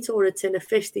tin of meat or a tin of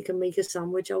fish, they can make a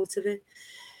sandwich out of it.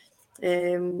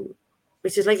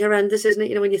 Which is like horrendous, isn't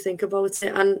it? When you think about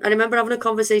it. And I remember having a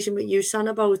conversation with you, San,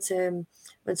 about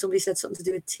when somebody said something to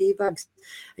do with tea bags.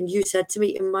 And you said to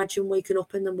me, imagine waking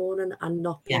up in the morning and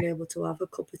not being able to have a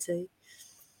cup of tea.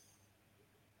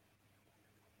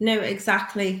 No,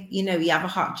 exactly. You have a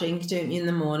hot drink, don't you, in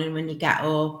the morning when you get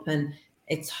up, and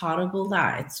it's horrible.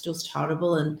 It's just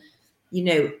horrible. And you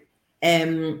know,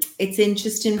 it's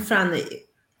interesting, Fran, that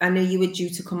I know you were due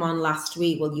to come on last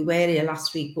week. Well, you were here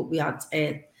last week, but we had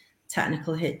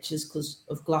technical hitches because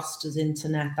of Gloucester's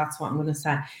internet. That's what I'm going to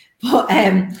say. But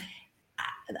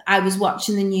I was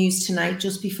watching the news tonight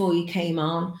just before you came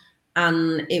on,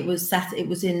 and it was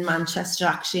in Manchester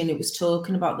actually, and it was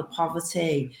talking about the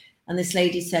poverty. And this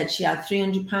lady said she had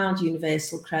 £300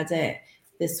 universal credit,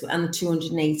 and the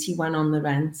 280 went on the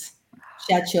rent.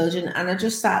 She had children, and I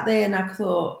just sat there and I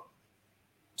thought,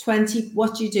 20,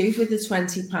 what do you do with the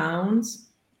 £20?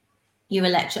 You're a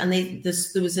lecturer, and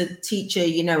there was a teacher,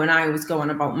 you know, and I always go on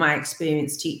about my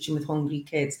experience teaching with hungry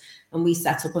kids, and we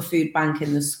set up a food bank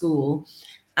in the school,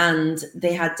 and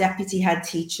they had deputy head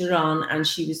teacher on, and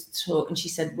she was talking, she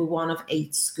said, we're one of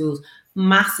 8 schools,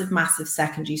 massive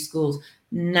secondary schools,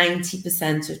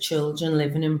 90% of children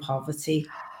living in poverty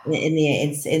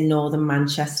in northern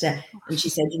Manchester. And she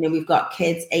said, you know, we've got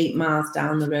kids 8 miles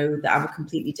down the road that have a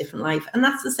completely different life. And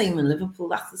that's the same in Liverpool.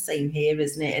 That's the same here,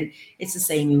 isn't it? And it's the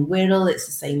same in Wirral. It's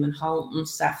the same in Halton,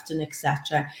 Sefton,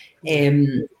 etc.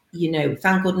 You know,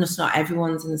 thank goodness not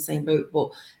everyone's in the same boat.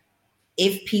 But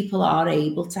if people are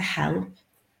able to help,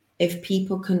 if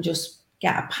people can just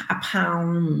get a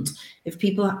pound, if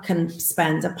people can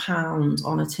spend £1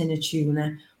 on a tin of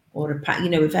tuna, or you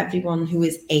know, if everyone who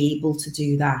is able to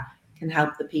do that can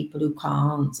help the people who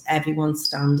can't, everyone's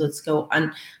standards go.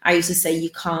 And I used to say, you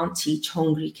can't teach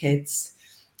hungry kids.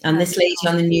 And this lady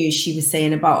on the news, she was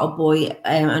saying about a boy,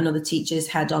 another teacher's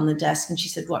head on the desk, and she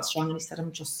said, what's wrong? And he said,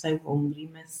 I'm just so hungry,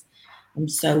 miss. I'm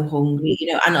so hungry,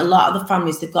 you know. And a lot of the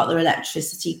families, they've got their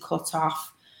electricity cut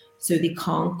off, so they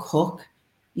can't cook.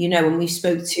 You know, when we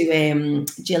spoke to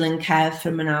Jill and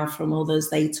Kev from others,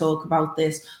 they talk about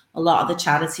this. A lot of the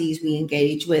charities we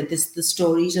engage with, the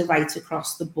stories are right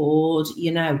across the board, you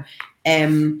know,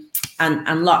 and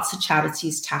lots of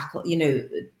charities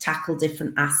tackle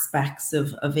different aspects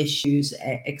of issues,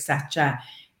 etc.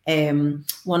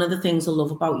 One of the things I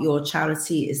love about your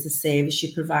charity is the service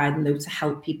you provide, and though, to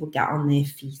help people get on their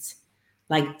feet,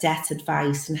 like debt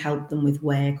advice and help them with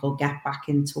work or get back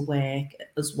into work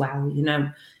as well, you know,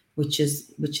 which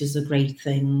is a great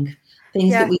thing.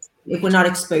 Things that if we're not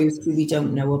exposed to, we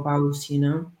don't know about, you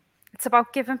know. It's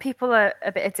about giving people a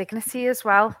bit of dignity as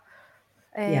well,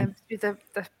 through the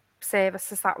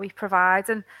services that we provide.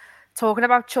 And talking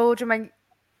about children, when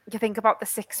you think about the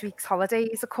 6 weeks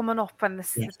holidays are coming up and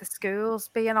the schools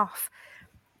being off,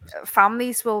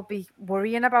 families will be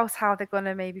worrying about how they're going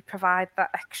to maybe provide that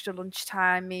extra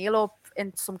lunchtime meal, or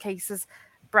in some cases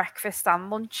breakfast and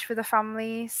lunch for the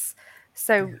families.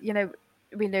 So you know,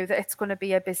 we know that it's going to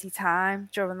be a busy time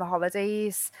during the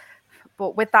holidays,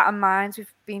 but with that in mind,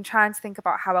 we've been trying to think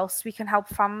about how else we can help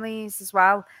families as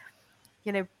well.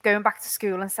 You know, going back to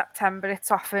school in September,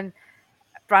 it's often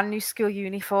brand new school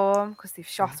uniform because they've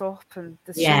shot up and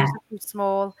the shoes are too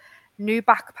small, new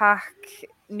backpack,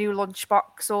 new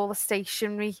lunchbox, all the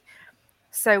stationery.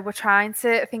 So we're trying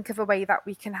to think of a way that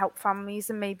we can help families,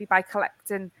 and maybe by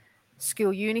collecting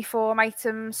school uniform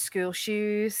items, school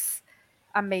shoes,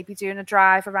 and maybe doing a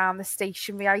drive around the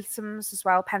stationery items as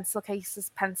well, pencil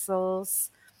cases, pencils.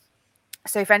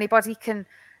 So if anybody can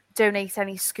donate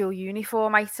any school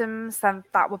uniform items, then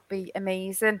that would be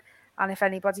amazing. And if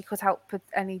anybody could help with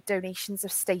any donations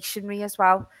of stationery as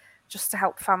well, just to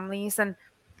help families. And,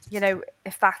 you know,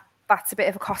 if that's a bit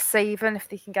of a cost saving, if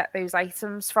they can get those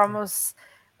items from us,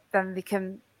 then they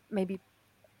can maybe,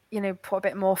 you know, put a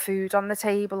bit more food on the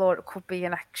table, or it could be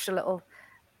an extra little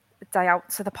day out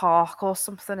to the park or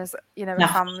something, as, you know, a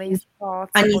family.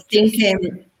 And you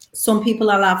think some people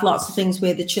will have lots of things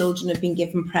where the children have been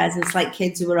given presents, like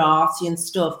kids who are arty and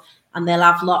stuff, and they'll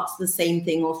have lots of the same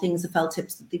thing, or things of felt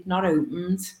tips that they've not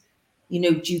opened, you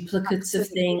know, duplicates of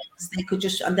things. They could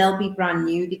just, and they'll be brand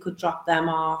new, they could drop them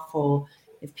off, or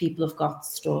if people have got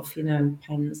stuff, you know,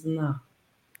 pens and that.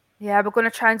 Yeah, we're going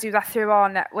to try and do that through our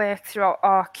network, through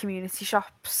our community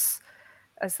shops,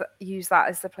 use that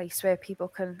as the place where people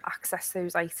can access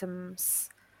those items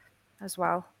as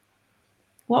well.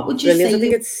 What would you say? I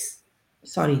think it's...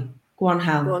 Sorry, go on,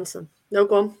 Helen. Go on, son. No,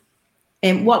 go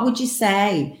on. What would you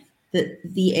say that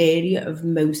the area of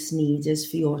most need is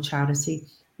for your charity?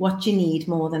 What do you need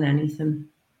more than anything?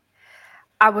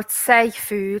 I would say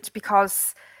food,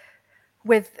 because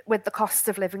with the cost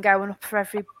of living going up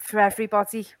for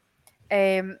everybody,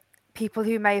 people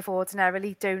who may have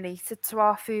ordinarily donated to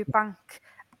our food bank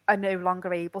are no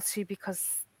longer able to,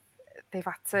 because they've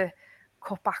had to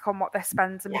cut back on what they're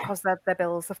spending because their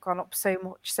bills have gone up so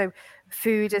much. So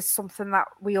food is something that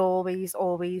we always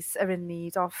are in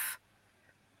need of.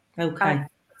 Okay. And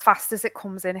as fast as it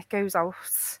comes in, it goes out.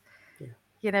 Yeah.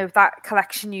 you know, that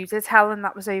collection you did, Helen,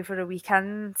 that was over a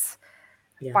weekend.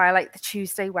 Yeah. By like the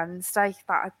Tuesday, Wednesday,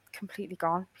 that had completely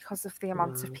gone because of the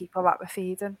amount of Wow. people that were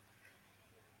feeding.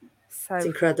 So It's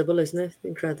incredible, isn't it?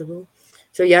 Incredible.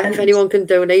 So yeah, if anyone can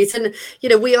donate, and you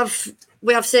know, we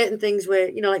have certain things where,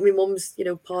 you know, like my mum's, you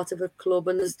know, part of a club,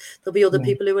 and there'll be other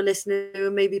people who are listening who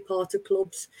are maybe part of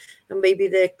clubs, and maybe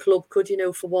their club could, you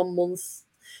know, for 1 month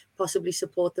possibly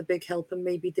support the big help and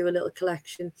maybe do a little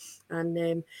collection. And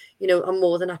you know, I'm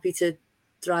more than happy to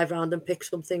drive around and pick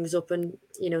some things up, and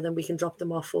you know, then we can drop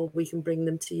them off or we can bring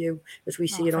them to you as we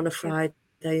see it on a Friday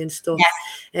and stuff.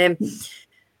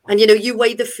 And you know, you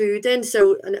weigh the food in.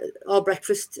 So our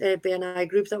breakfast BNI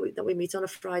group that we meet on a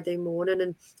Friday morning,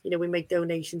 and you know, we make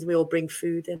donations. We all bring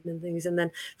food in and things, and then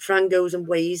Fran goes and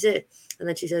weighs it, and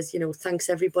then she says, you know, thanks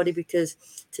everybody, because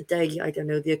today, I don't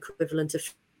know, the equivalent of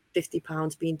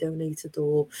 £50 being donated,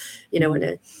 or you know, and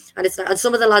it's like, and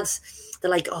some of the lads, they're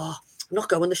like, oh, I'm not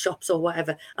going to the shops or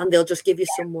whatever, and they'll just give you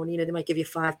some money. You know, they might give you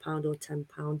 £5 or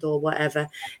 £10 or whatever,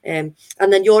 and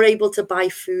then you're able to buy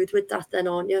food with that, then,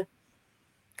 aren't you?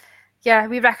 yeah,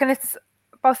 we reckon it's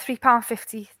about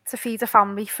 £3.50 to feed a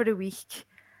family for a week.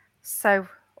 So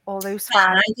all those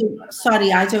five.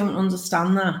 I don't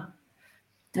understand that.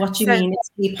 What do you mean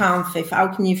it's £3.50? How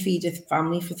can you feed a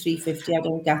family for £3.50? I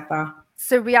don't get that.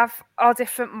 So we have our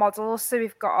different models. So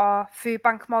we've got our food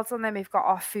bank model, and then we've got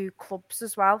our food clubs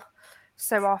as well.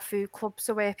 So our food clubs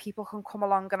are where people can come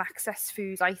along and access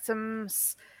food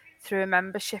items through a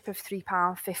membership of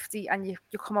 £3.50, and you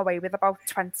come away with about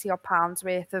 £20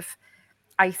 worth of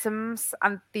items,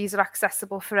 and these are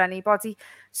accessible for anybody.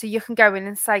 So you can go in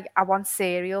and say, I want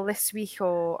cereal this week,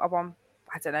 or I want,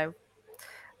 I don't know,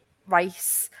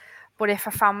 rice. But if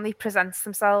a family presents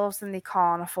themselves and they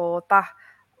can't afford that,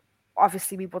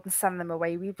 obviously we wouldn't send them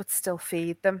away, we would still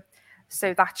feed them.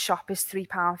 So that shop is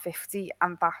 £3.50,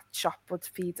 and that shop would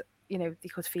feed, you know, they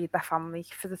could feed their family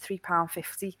for the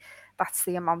 £3.50. That's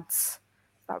the amount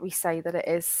that we say that it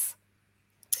is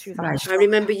through that shop. I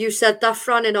remember you said that,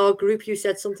 Fran, in our group. You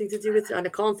said something to do with, and I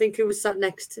can't think who was sat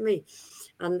next to me,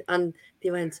 and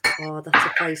they went, oh, that's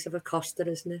the price of a Costa,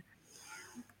 isn't it?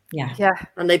 Yeah.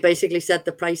 And they basically said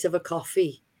the price of a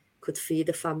coffee could feed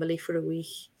a family for a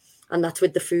week. And that's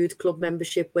with the food club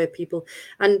membership, where people,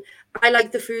 and I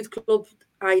like the food club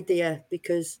idea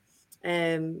because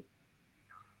like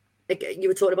you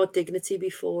were talking about dignity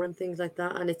before and things like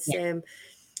that, and it's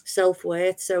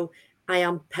self-worth. So I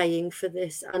am paying for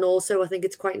this. And also I think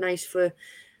it's quite nice for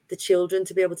the children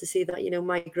to be able to see that, you know,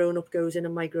 my grown-up goes in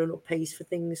and my grown-up pays for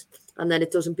things, and then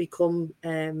it doesn't become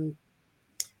an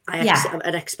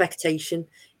expectation.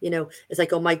 You know, it's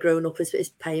like, oh, my grown-up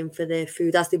is paying for their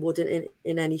food, as they would in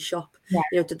any shop. You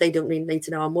know, they don't really need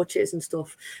to know how much it is and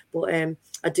stuff, but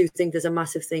I do think there's a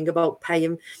massive thing about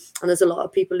paying, and there's a lot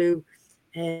of people who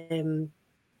you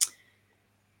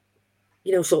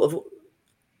know, sort of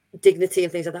dignity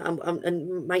and things like that,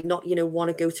 and might not, you know, want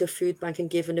to go to a food bank and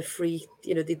given a free,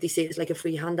 you know, they see it as like a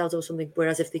free handout or something,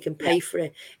 whereas if they can pay for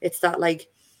it, it's that like,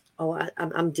 oh,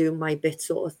 I'm doing my bit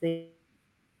sort of thing.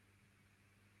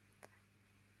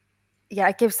 Yeah,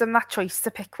 it gives them that choice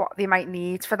to pick what they might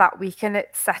need for that week, and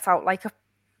it's set out like a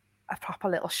proper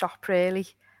little shop, really.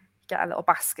 You get a little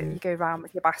basket, you go around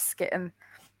with your basket, and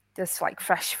there's like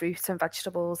fresh fruit and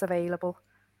vegetables available.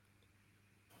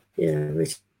 Yeah,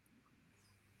 which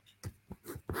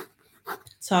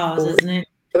it's ours, isn't it?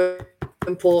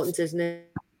 Important, isn't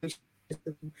it?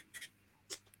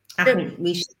 I think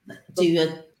we should do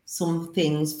some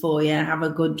things for you, have a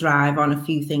good drive on a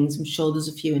few things. I'm sure there's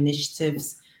a few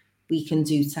initiatives we can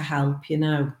do to help, you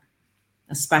know,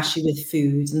 especially with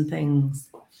food and things.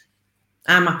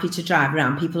 I'm happy to drive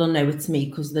around. People will know it's me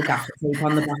because of the gaffer tape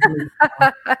on the back of the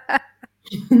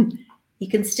car. You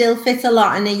can still fit a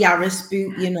lot in a Yaris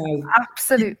boot, you know.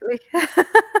 Absolutely.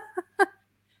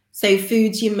 So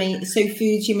food's your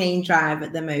main drive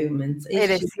at the moment.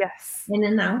 It is, yes. In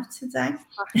and out today.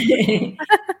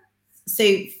 So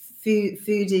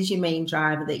food is your main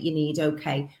driver that you need.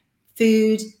 Okay.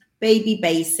 Food, baby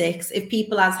basics. If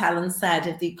people, as Helen said,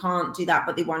 if they can't do that,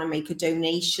 but they want to make a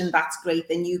donation, that's great.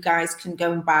 Then you guys can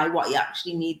go and buy what you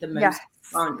actually need the most,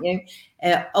 can't you?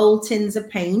 Old tins of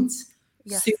paint,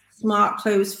 smart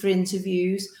clothes for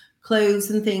interviews, clothes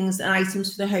and things and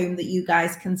items for the home that you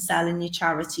guys can sell in your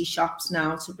charity shops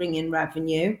now to bring in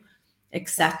revenue,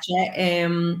 etc. I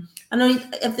know,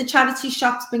 have the charity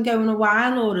shops been going a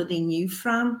while, or are they new,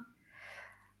 Fran?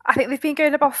 I think they've been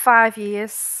going about 5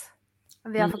 years,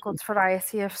 and they have a good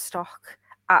variety of stock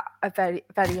at a very,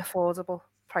 very affordable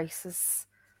prices.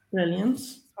 Brilliant.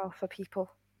 As well for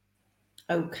people.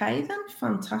 Okay, then,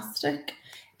 fantastic.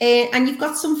 And you've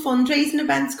got some fundraising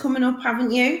events coming up,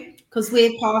 haven't you? Because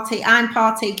I'm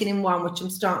partaking in one, which I'm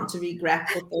starting to regret,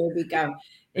 but there we go.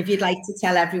 If you'd like to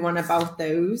tell everyone about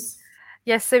those.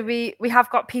 Yes, so we have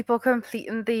got people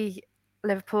completing the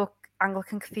Liverpool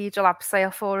Anglican Cathedral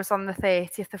abseil for us on the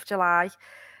 30th of July.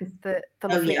 The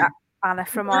lovely Anna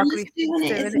from our group is doing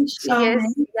it, isn't she? She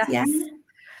is, yes.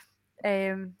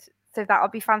 So that'll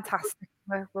be fantastic.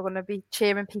 We're going to be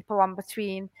cheering people on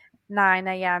between 9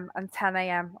 a.m. and 10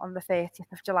 a.m. on the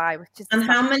 30th of July, which is. And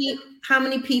how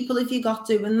many people have you got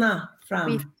doing that,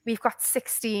 Fran? We've got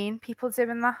 16 people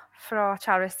doing that for our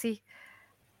charity.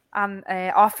 And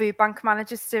our food bank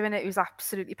manager's doing it, who's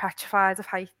absolutely petrified of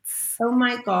heights. Oh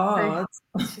my God.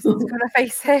 So she's going to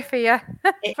face her fear.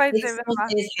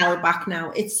 It's held back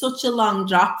now. It's such a long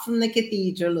drop from the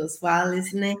cathedral as well,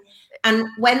 isn't it? And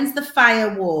when's the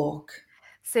fire walk?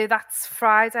 So that's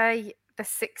Friday, the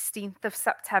 16th of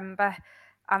September.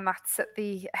 And that's at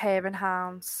the Hare and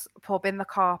Hounds pub in the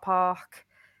car park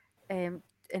in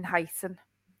Huyton.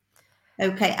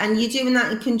 Okay, and you're doing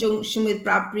that in conjunction with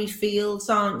Bradbury Fields,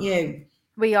 aren't you?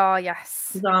 We are,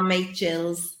 yes. With our mate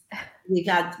Jill's. We've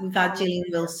had Gillian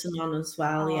Wilson on as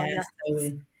well, yes.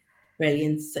 So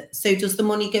brilliant. So does the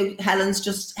money go? Helen's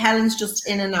just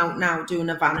in and out now, doing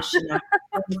a vanishing act.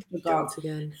 Oh my God.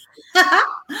 Again.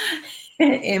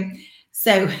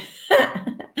 So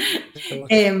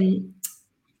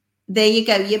there you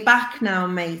go. You're back now,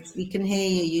 mate. We can hear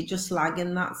you. You're just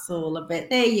lagging. That's all a bit.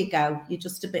 There you go. You're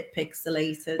just a bit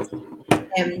pixelated.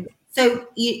 So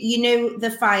you know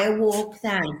the fire walk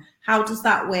then. How does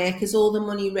that work? Is all the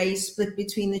money raised split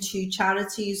between the two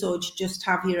charities, or do you just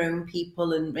have your own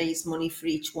people and raise money for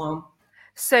each one?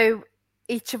 So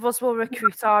each of us will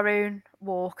recruit our own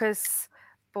walkers,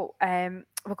 but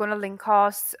we're going to link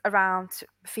ours around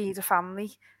Feed a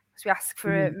Family. So we ask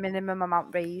for a minimum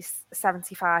amount raised,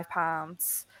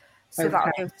 £75. So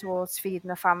that'll go towards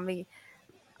feeding a family.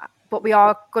 But we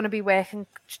are going to be working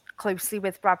closely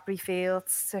with Bradbury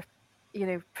Fields to,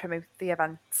 promote the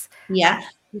event. Yeah.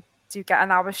 We do get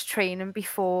an hour's training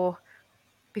before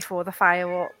the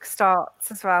firework starts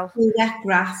as well. Cool that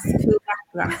grass.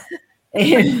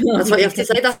 That's what you have to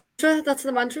say. That's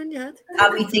the mantra in your head.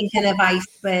 I'll be thinking of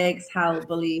icebergs, Hal,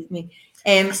 believe me.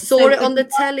 I saw it on the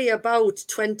telly about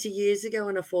 20 years ago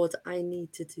and I thought, I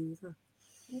need to do that.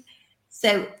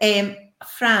 So,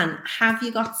 Fran, have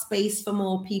you got space for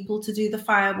more people to do the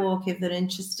firewalk if they're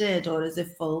interested, or is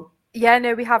it full? Yeah,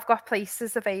 no, we have got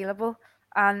places available.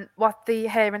 And what the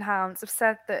Hare and Hounds have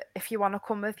said, that if you want to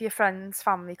come with your friends,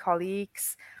 family,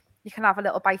 colleagues, you can have a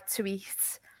little bite to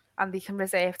eat and they can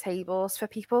reserve tables for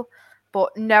people.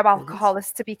 But no alcohol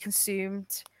is to be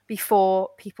consumed before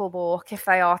people walk if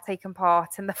they are taking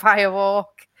part in the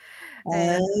firewalk.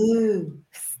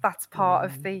 That's part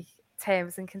of the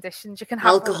terms and conditions. You can have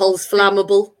alcohol's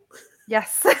flammable.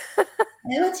 Yes.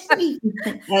 What do you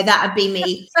mean? That'd be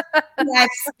me. I've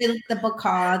spilled the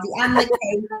Bacardi and the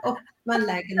cake up my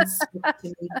leg and stuck to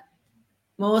me.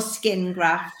 More skin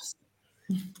grafts.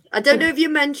 I don't know if you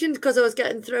mentioned, because I was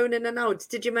getting thrown in and out.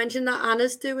 Did you mention that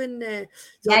Anna's doing Anna,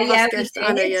 she's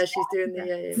doing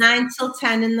the 9 till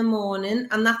 10 in the morning,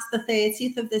 and that's the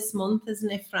 30th of this month, isn't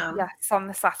it, Fran? Yeah, it's on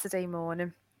the Saturday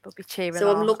morning. We'll be cheering.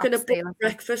 So I'm looking at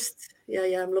breakfast.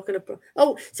 Yeah, I'm looking at.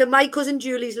 Oh, so my cousin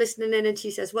Julie's listening in, and she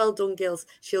says, "Well done, girls.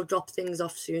 She'll drop things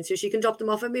off soon, so she can drop them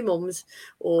off at my mum's,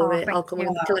 or I'll come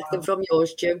and collect them from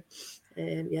yours, Jim."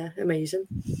 Yeah, amazing.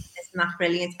 Isn't that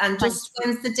brilliant? And just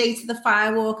when's the date of the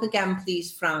firewalk again,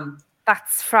 please, Fran?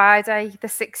 That's Friday, the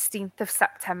 16th of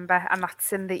September, and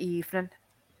that's in the evening.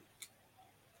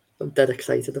 I'm dead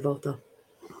excited about that.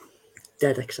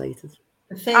 Dead excited.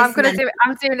 I'm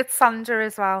doing it, Sandra,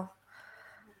 as well.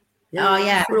 Yeah,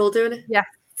 yeah, we're all doing it. Yes.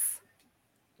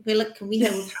 We don't.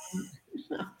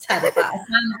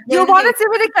 You'll want to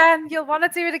do it again. You'll want to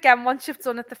do it again once you've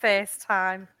done it the first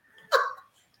time.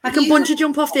 I can bungee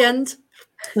jump off the end.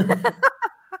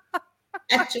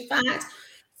 Extra fact.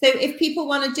 So if people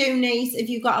want to donate, have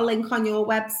you got a link on your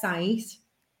website?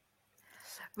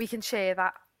 We can share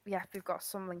that. Yeah, we've got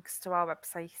some links to our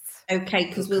website. Okay,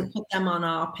 because we'll put them on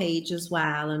our page as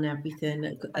well and everything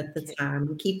at the time.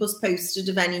 And keep us posted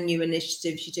of any new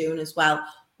initiatives you're doing as well,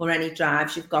 or any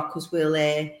drives you've got, because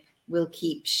we'll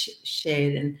keep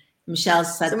sharing. Michelle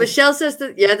said. So Michelle says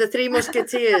that the Three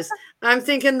Musketeers. I'm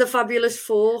thinking the Fabulous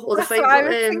Four, or the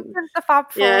the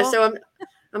Fab Four. Yeah, so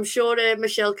I'm sure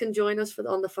Michelle can join us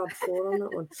on the Fab Four on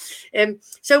that one.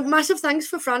 So massive thanks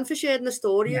for Fran for sharing the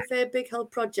story of Big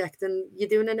Help Project, and you're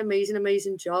doing an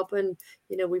amazing job. And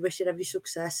we wish you every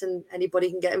success. And anybody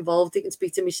can get involved. They can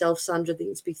speak to myself, Sandra. They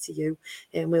can speak to you,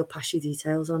 and we'll pass you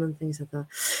details on and things like that.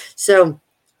 So.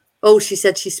 Oh, she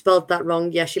said she spelled that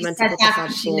wrong. Yeah, she meant to put the Fab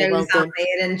Four. Well done.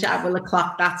 And Jack will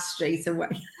clock that straight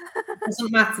away.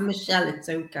 Doesn't matter, Michelle. It's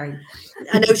okay.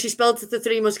 I know she spelled the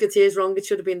Three Musketeers wrong. It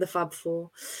should have been the Fab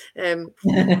Four.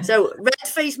 So red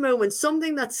face moment,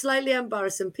 something that's slightly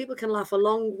embarrassing. People can laugh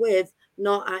along with,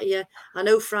 not at you. I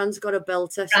know Fran's got a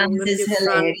belter. So I'm going to give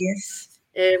hilarious.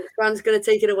 Fran's going to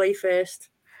take it away first.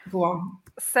 Go on.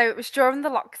 So it was during the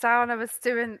lockdown. I was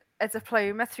doing a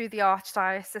diploma through the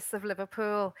Archdiocese of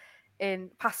Liverpool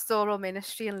in pastoral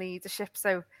ministry and leadership.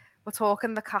 So we're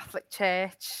talking the Catholic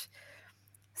Church.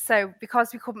 So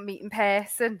because we couldn't meet in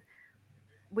person,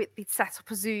 they'd set up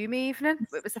a Zoom evening.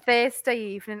 It was a Thursday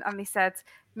evening, and they said,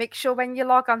 make sure when you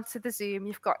log onto the Zoom,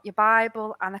 you've got your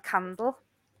Bible and a candle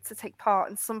to take part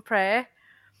in some prayer.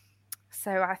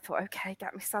 So I thought, okay,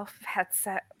 get myself a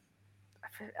headset.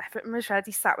 Everything was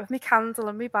ready, sat with my candle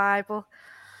and my Bible.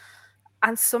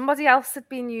 And somebody else had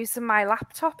been using my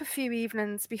laptop a few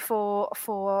evenings before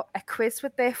for a quiz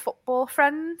with their football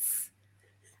friends.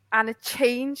 And it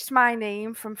changed my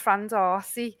name from Fran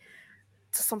D'Arcy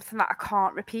to something that I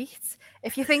can't repeat.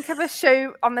 If you think of a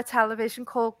show on the television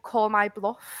called Call My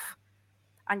Bluff,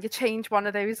 and you change one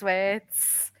of those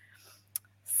words.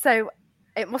 So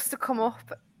it must have come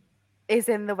up, is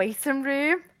in the waiting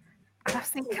room. And I was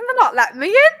thinking, they're not letting me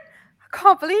in. I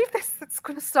can't believe this. It's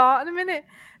going to start in a minute.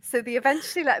 So they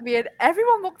eventually let me in.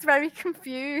 Everyone looked very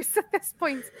confused at this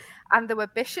point. And there were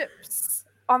bishops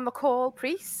on the call,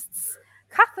 priests,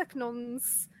 Catholic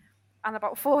nuns, and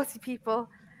about 40 people.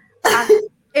 And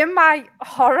in my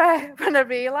horror, when I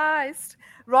realised,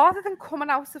 rather than coming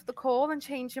out of the call and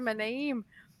changing my name,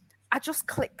 I just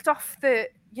clicked off the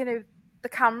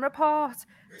camera part.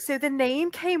 So the name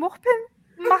came up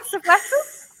in massive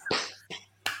letters.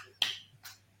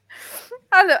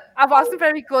 And I wasn't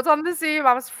very good on the Zoom.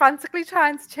 I was frantically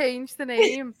trying to change the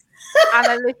name. And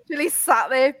I literally sat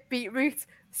there, beetroot,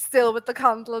 still with the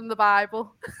candle and the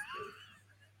Bible.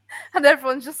 And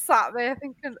everyone just sat there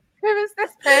thinking, who is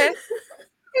this person?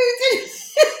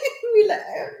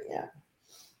 Yeah.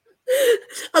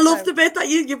 I love the bit that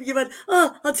you went,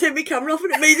 oh, I'll turn my camera off,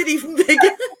 and it made it even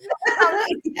bigger.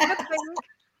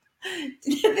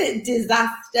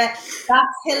 Disaster.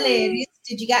 That's hilarious.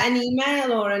 Did you get an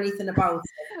email or anything about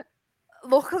it?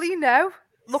 Luckily, no.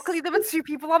 Luckily, there were 2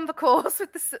 people on the course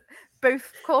with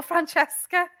both called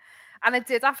Francesca. And I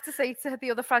did have to say to the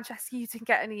other Francesca, you didn't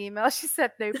get an email. She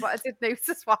said no, but I did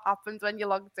notice what happened when you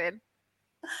logged in.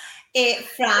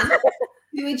 Fran,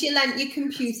 who would you lend your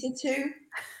computer to?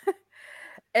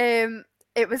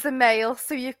 It was a male,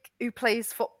 who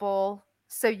plays football.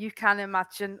 So you can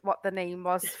imagine what the name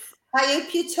was. I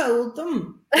hope you told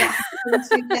them.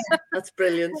 That's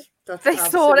brilliant. They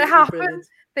saw it happen. Brilliant.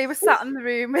 They were sat in the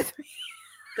room with me.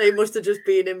 They must have just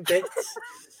been in bits.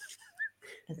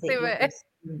 They were.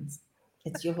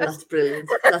 It's your That's brilliant.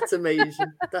 That's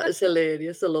amazing. That is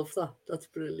hilarious. I love that. That's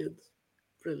brilliant.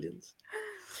 Brilliant.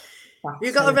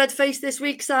 You got a red face this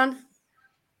week, San?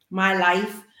 My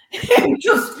life.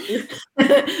 Just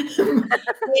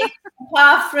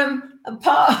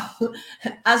apart,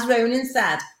 as Ronan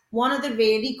said, one of the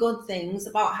really good things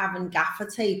about having gaffer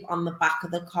tape on the back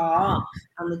of the car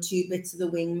and the 2 bits of the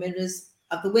wing mirrors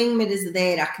are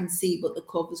there, I can see, but the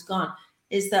cover's gone,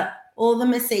 is that all the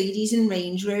Mercedes and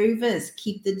Range Rovers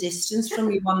keep the distance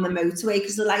from you on the motorway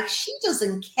because they're like, she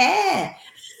doesn't care.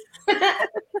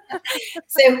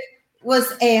 So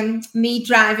was me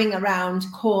driving around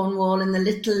Cornwall in the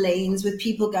little lanes with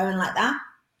people going like that.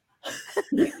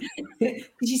 Because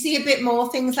you see a bit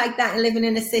more things like that living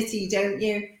in a city, don't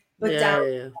you? But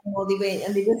down all the way,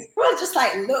 and they were just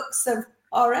like looks of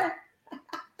horror.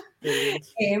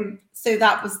 So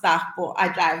that was that. But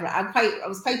I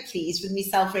was quite pleased with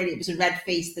myself. Really, it was a red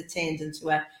face that turned into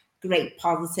a great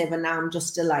positive, and now I'm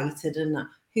just delighted. And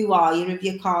who are you if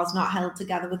your car's not held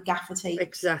together with gaffer tape?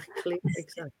 Exactly.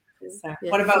 So,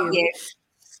 what about you?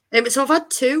 So I've had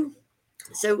 2.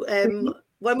 So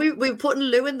when we were putting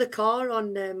Lou in the car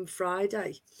on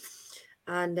Friday,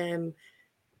 and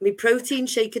my protein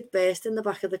shake had burst in the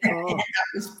back of the car. That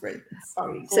was brilliant.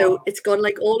 Sorry. So it's gone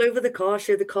like all over the car.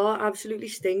 So the car absolutely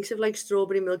stinks of like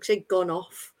strawberry milkshake gone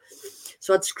off.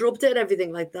 So I'd scrubbed it and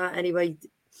everything like that. Anyway,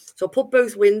 so I put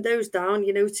both windows down,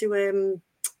 to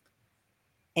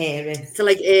air it. To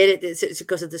like air it. It's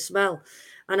because of the smell.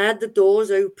 And I had the doors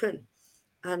open,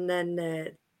 and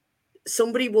then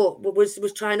somebody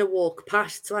was trying to walk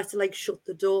past, so I had to like shut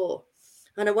the door.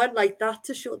 And I went like that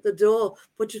to shut the door,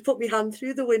 but just put my hand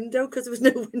through the window because there was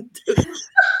no window.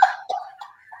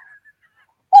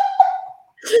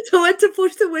 So I went to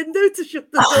push the window to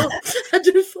shut the door and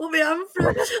just put my hand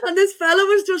through. And this fella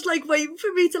was just like waiting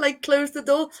for me to like close the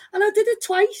door. And I did it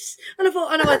twice. And I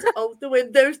went, oh, the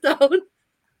window's down.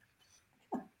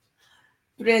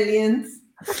 Brilliant.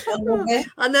 I love it.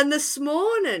 And then this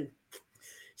morning,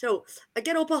 so I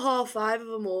get up at 5:30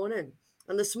 in the morning.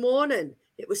 And this morning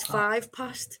it was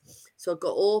 5:05. So I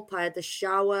got up, I had the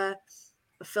shower,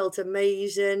 I felt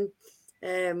amazing.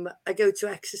 I go to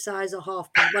exercise at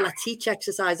 5:30. Well, I teach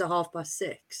exercise at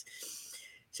 6:30.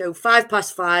 So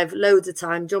 5:05, loads of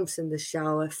time, jumps in the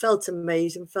shower, felt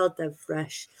amazing, felt dead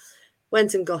fresh.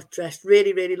 Went and got dressed.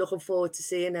 Really, really looking forward to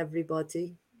seeing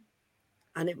everybody.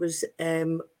 And it was,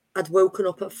 I'd woken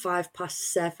up at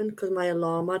 7:05 because my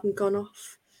alarm hadn't gone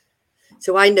off.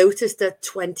 So I noticed at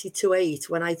 8:20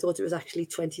 when I thought it was actually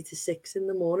 8:50 in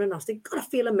the morning. I was thinking, God, I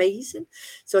feel amazing.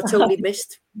 So I totally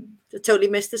missed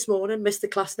this morning, missed the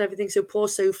class and everything. So poor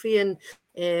Sophie and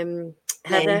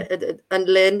Heather and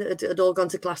Lynn had all gone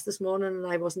to class this morning and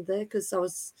I wasn't there because I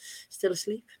was still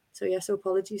asleep. So yeah, so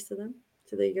apologies to them.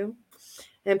 So there you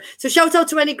go. So shout out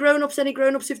to any grown-ups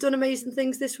who've done amazing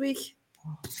things this week.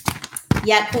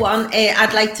 Yeah, go on.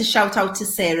 I'd like to shout out to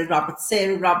Sarah Roberts.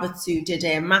 Sarah Roberts, who did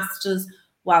her master's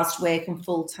whilst working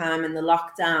full-time in the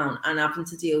lockdown and having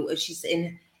to deal with, she's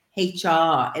in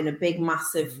HR in a big,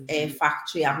 massive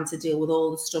factory, having to deal with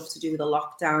all the stuff to do with the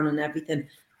lockdown and everything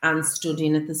and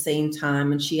studying at the same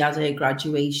time. And she had her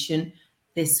graduation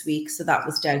this week, so that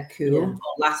was dead cool. Yeah.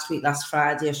 Last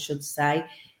Friday, I should say.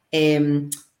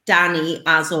 Danny,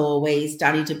 as always,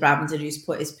 Danny de Brabander, who's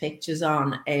put his pictures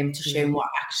on to show him what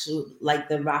actually, like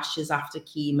the rashes after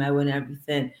chemo and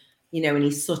everything, you know, and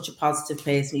he's such a positive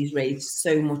person. He's raised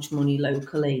so much money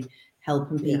locally,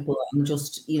 helping people and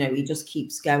just, you know, he just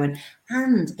keeps going.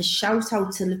 And a shout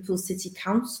out to Liverpool City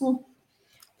Council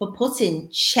for putting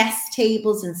chess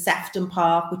tables in Sefton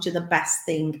Park, which are the best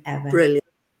thing ever. Brilliant.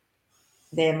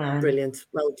 There, man. Brilliant.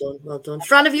 Well done. Well done.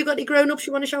 Fran, have you got any grown-ups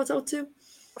you want to shout out to?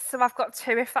 So I've got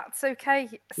two, if that's okay.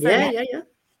 So yeah.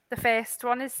 The first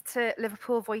one is to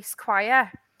Liverpool Voice Choir,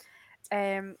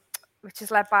 which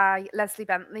is led by Leslie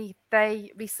Bentley. They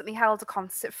recently held a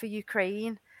concert for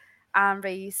Ukraine and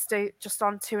raised just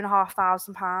on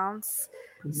 £2,500.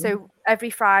 Mm-hmm. So every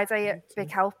Friday at Big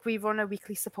Help, we run a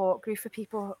weekly support group for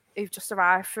people who've just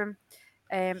arrived from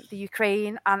the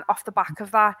Ukraine. And off the back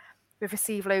of that, we've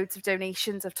received loads of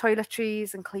donations of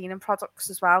toiletries and cleaning products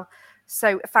as well.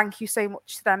 So thank you so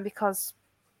much to them, because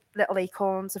little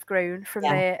acorns have grown from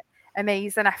their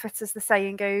amazing efforts, as the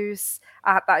saying goes.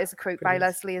 That is a quote by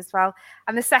Leslie as well.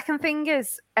 And the second thing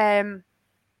is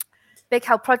Big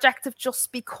Help Project have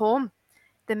just become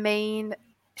the main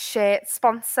shirt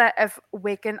sponsor of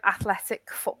Wigan Athletic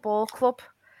Football Club.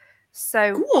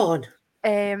 So go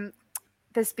on.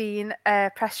 There's been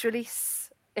a press release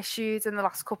issued in the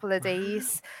last couple of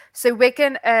days. So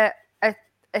Wigan,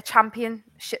 a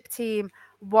championship team,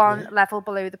 one level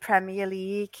below the Premier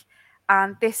League,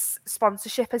 and this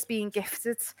sponsorship has been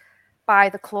gifted by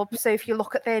the club. So if you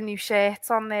look at their new shirts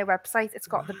on their website, it's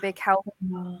got the Big Help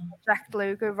Project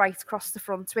logo right across the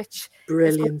front, which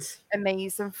brilliant, is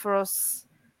amazing for us.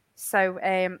 So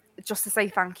just to say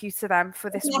thank you to them for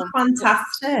this one.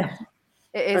 Fantastic.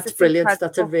 It is. That's brilliant. Incredible.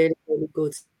 That's a really, really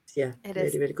good. Yeah, it really,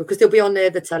 is. really good, because they'll be on there,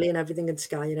 the telly and everything, and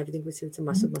Sky and everything, which is a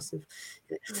massive.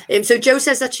 So Jo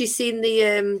says that she's seen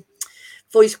the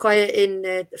voice choir in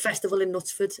the festival in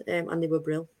Knutsford, and they were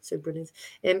brilliant. So brilliant.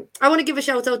 I want to give a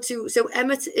shout out to, so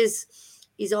Emmett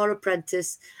he's our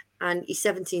apprentice, and he's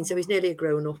 17, so he's nearly a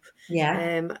grown up. Yeah.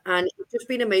 And it's just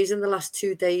been amazing the last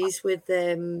 2 days with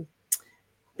being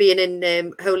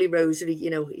in Holy Rosary.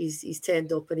 You know, he's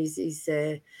turned up and he's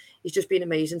just been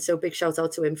amazing. So big shout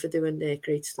out to him for doing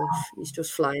great stuff. He's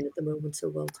just flying at the moment. So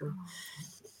well done.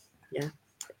 Yeah.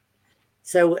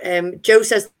 So Jo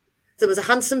says there was a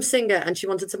handsome singer and she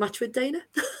wanted to match with Dana.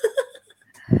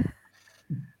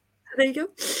 There you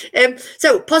go.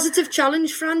 So positive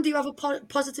challenge, Fran. Do you have a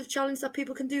positive challenge that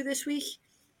people can do this week?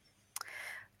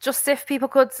 Just if people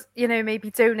could, you know, maybe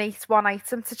donate one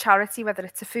item to charity, whether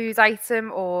it's a food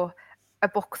item or a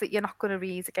book that you're not going to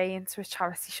read again, to a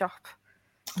charity shop.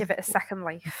 Give it a second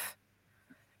life.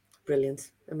 Brilliant.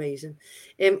 Amazing.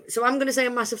 So I'm going to say a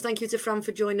massive thank you to Fran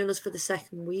for joining us for the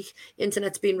second week.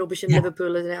 Internet's been rubbish in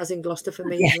Liverpool, and it has in Gloucester for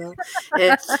me as well.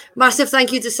 Massive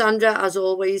thank you to Sandra, as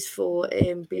always, for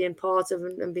being part of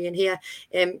and being here.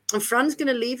 And Fran's going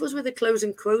to leave us with a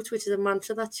closing quote, which is a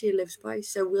mantra that she lives by.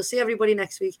 So we'll see everybody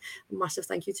next week. A massive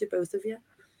thank you to both of you.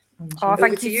 Oh,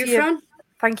 Over to you, Fran.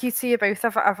 Thank you to you both.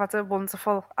 I've had a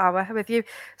wonderful hour with you.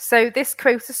 So this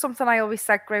quote is something I always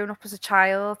said growing up as a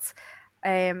child,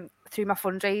 through my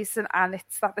fundraising, and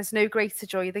it's that there's no greater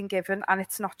joy than giving, and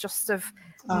it's not just of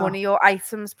money or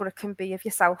items, but it can be of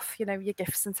yourself, you know, your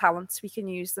gifts and talents. We can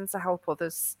use them to help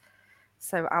others.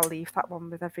 So I'll leave that one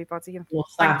with everybody. And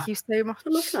thank you so much. I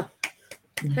love that.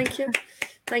 Thank you.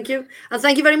 Thank you. And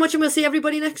thank you very much, and we'll see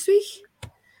everybody next week.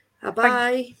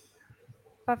 Bye-bye.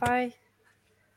 Bye-bye.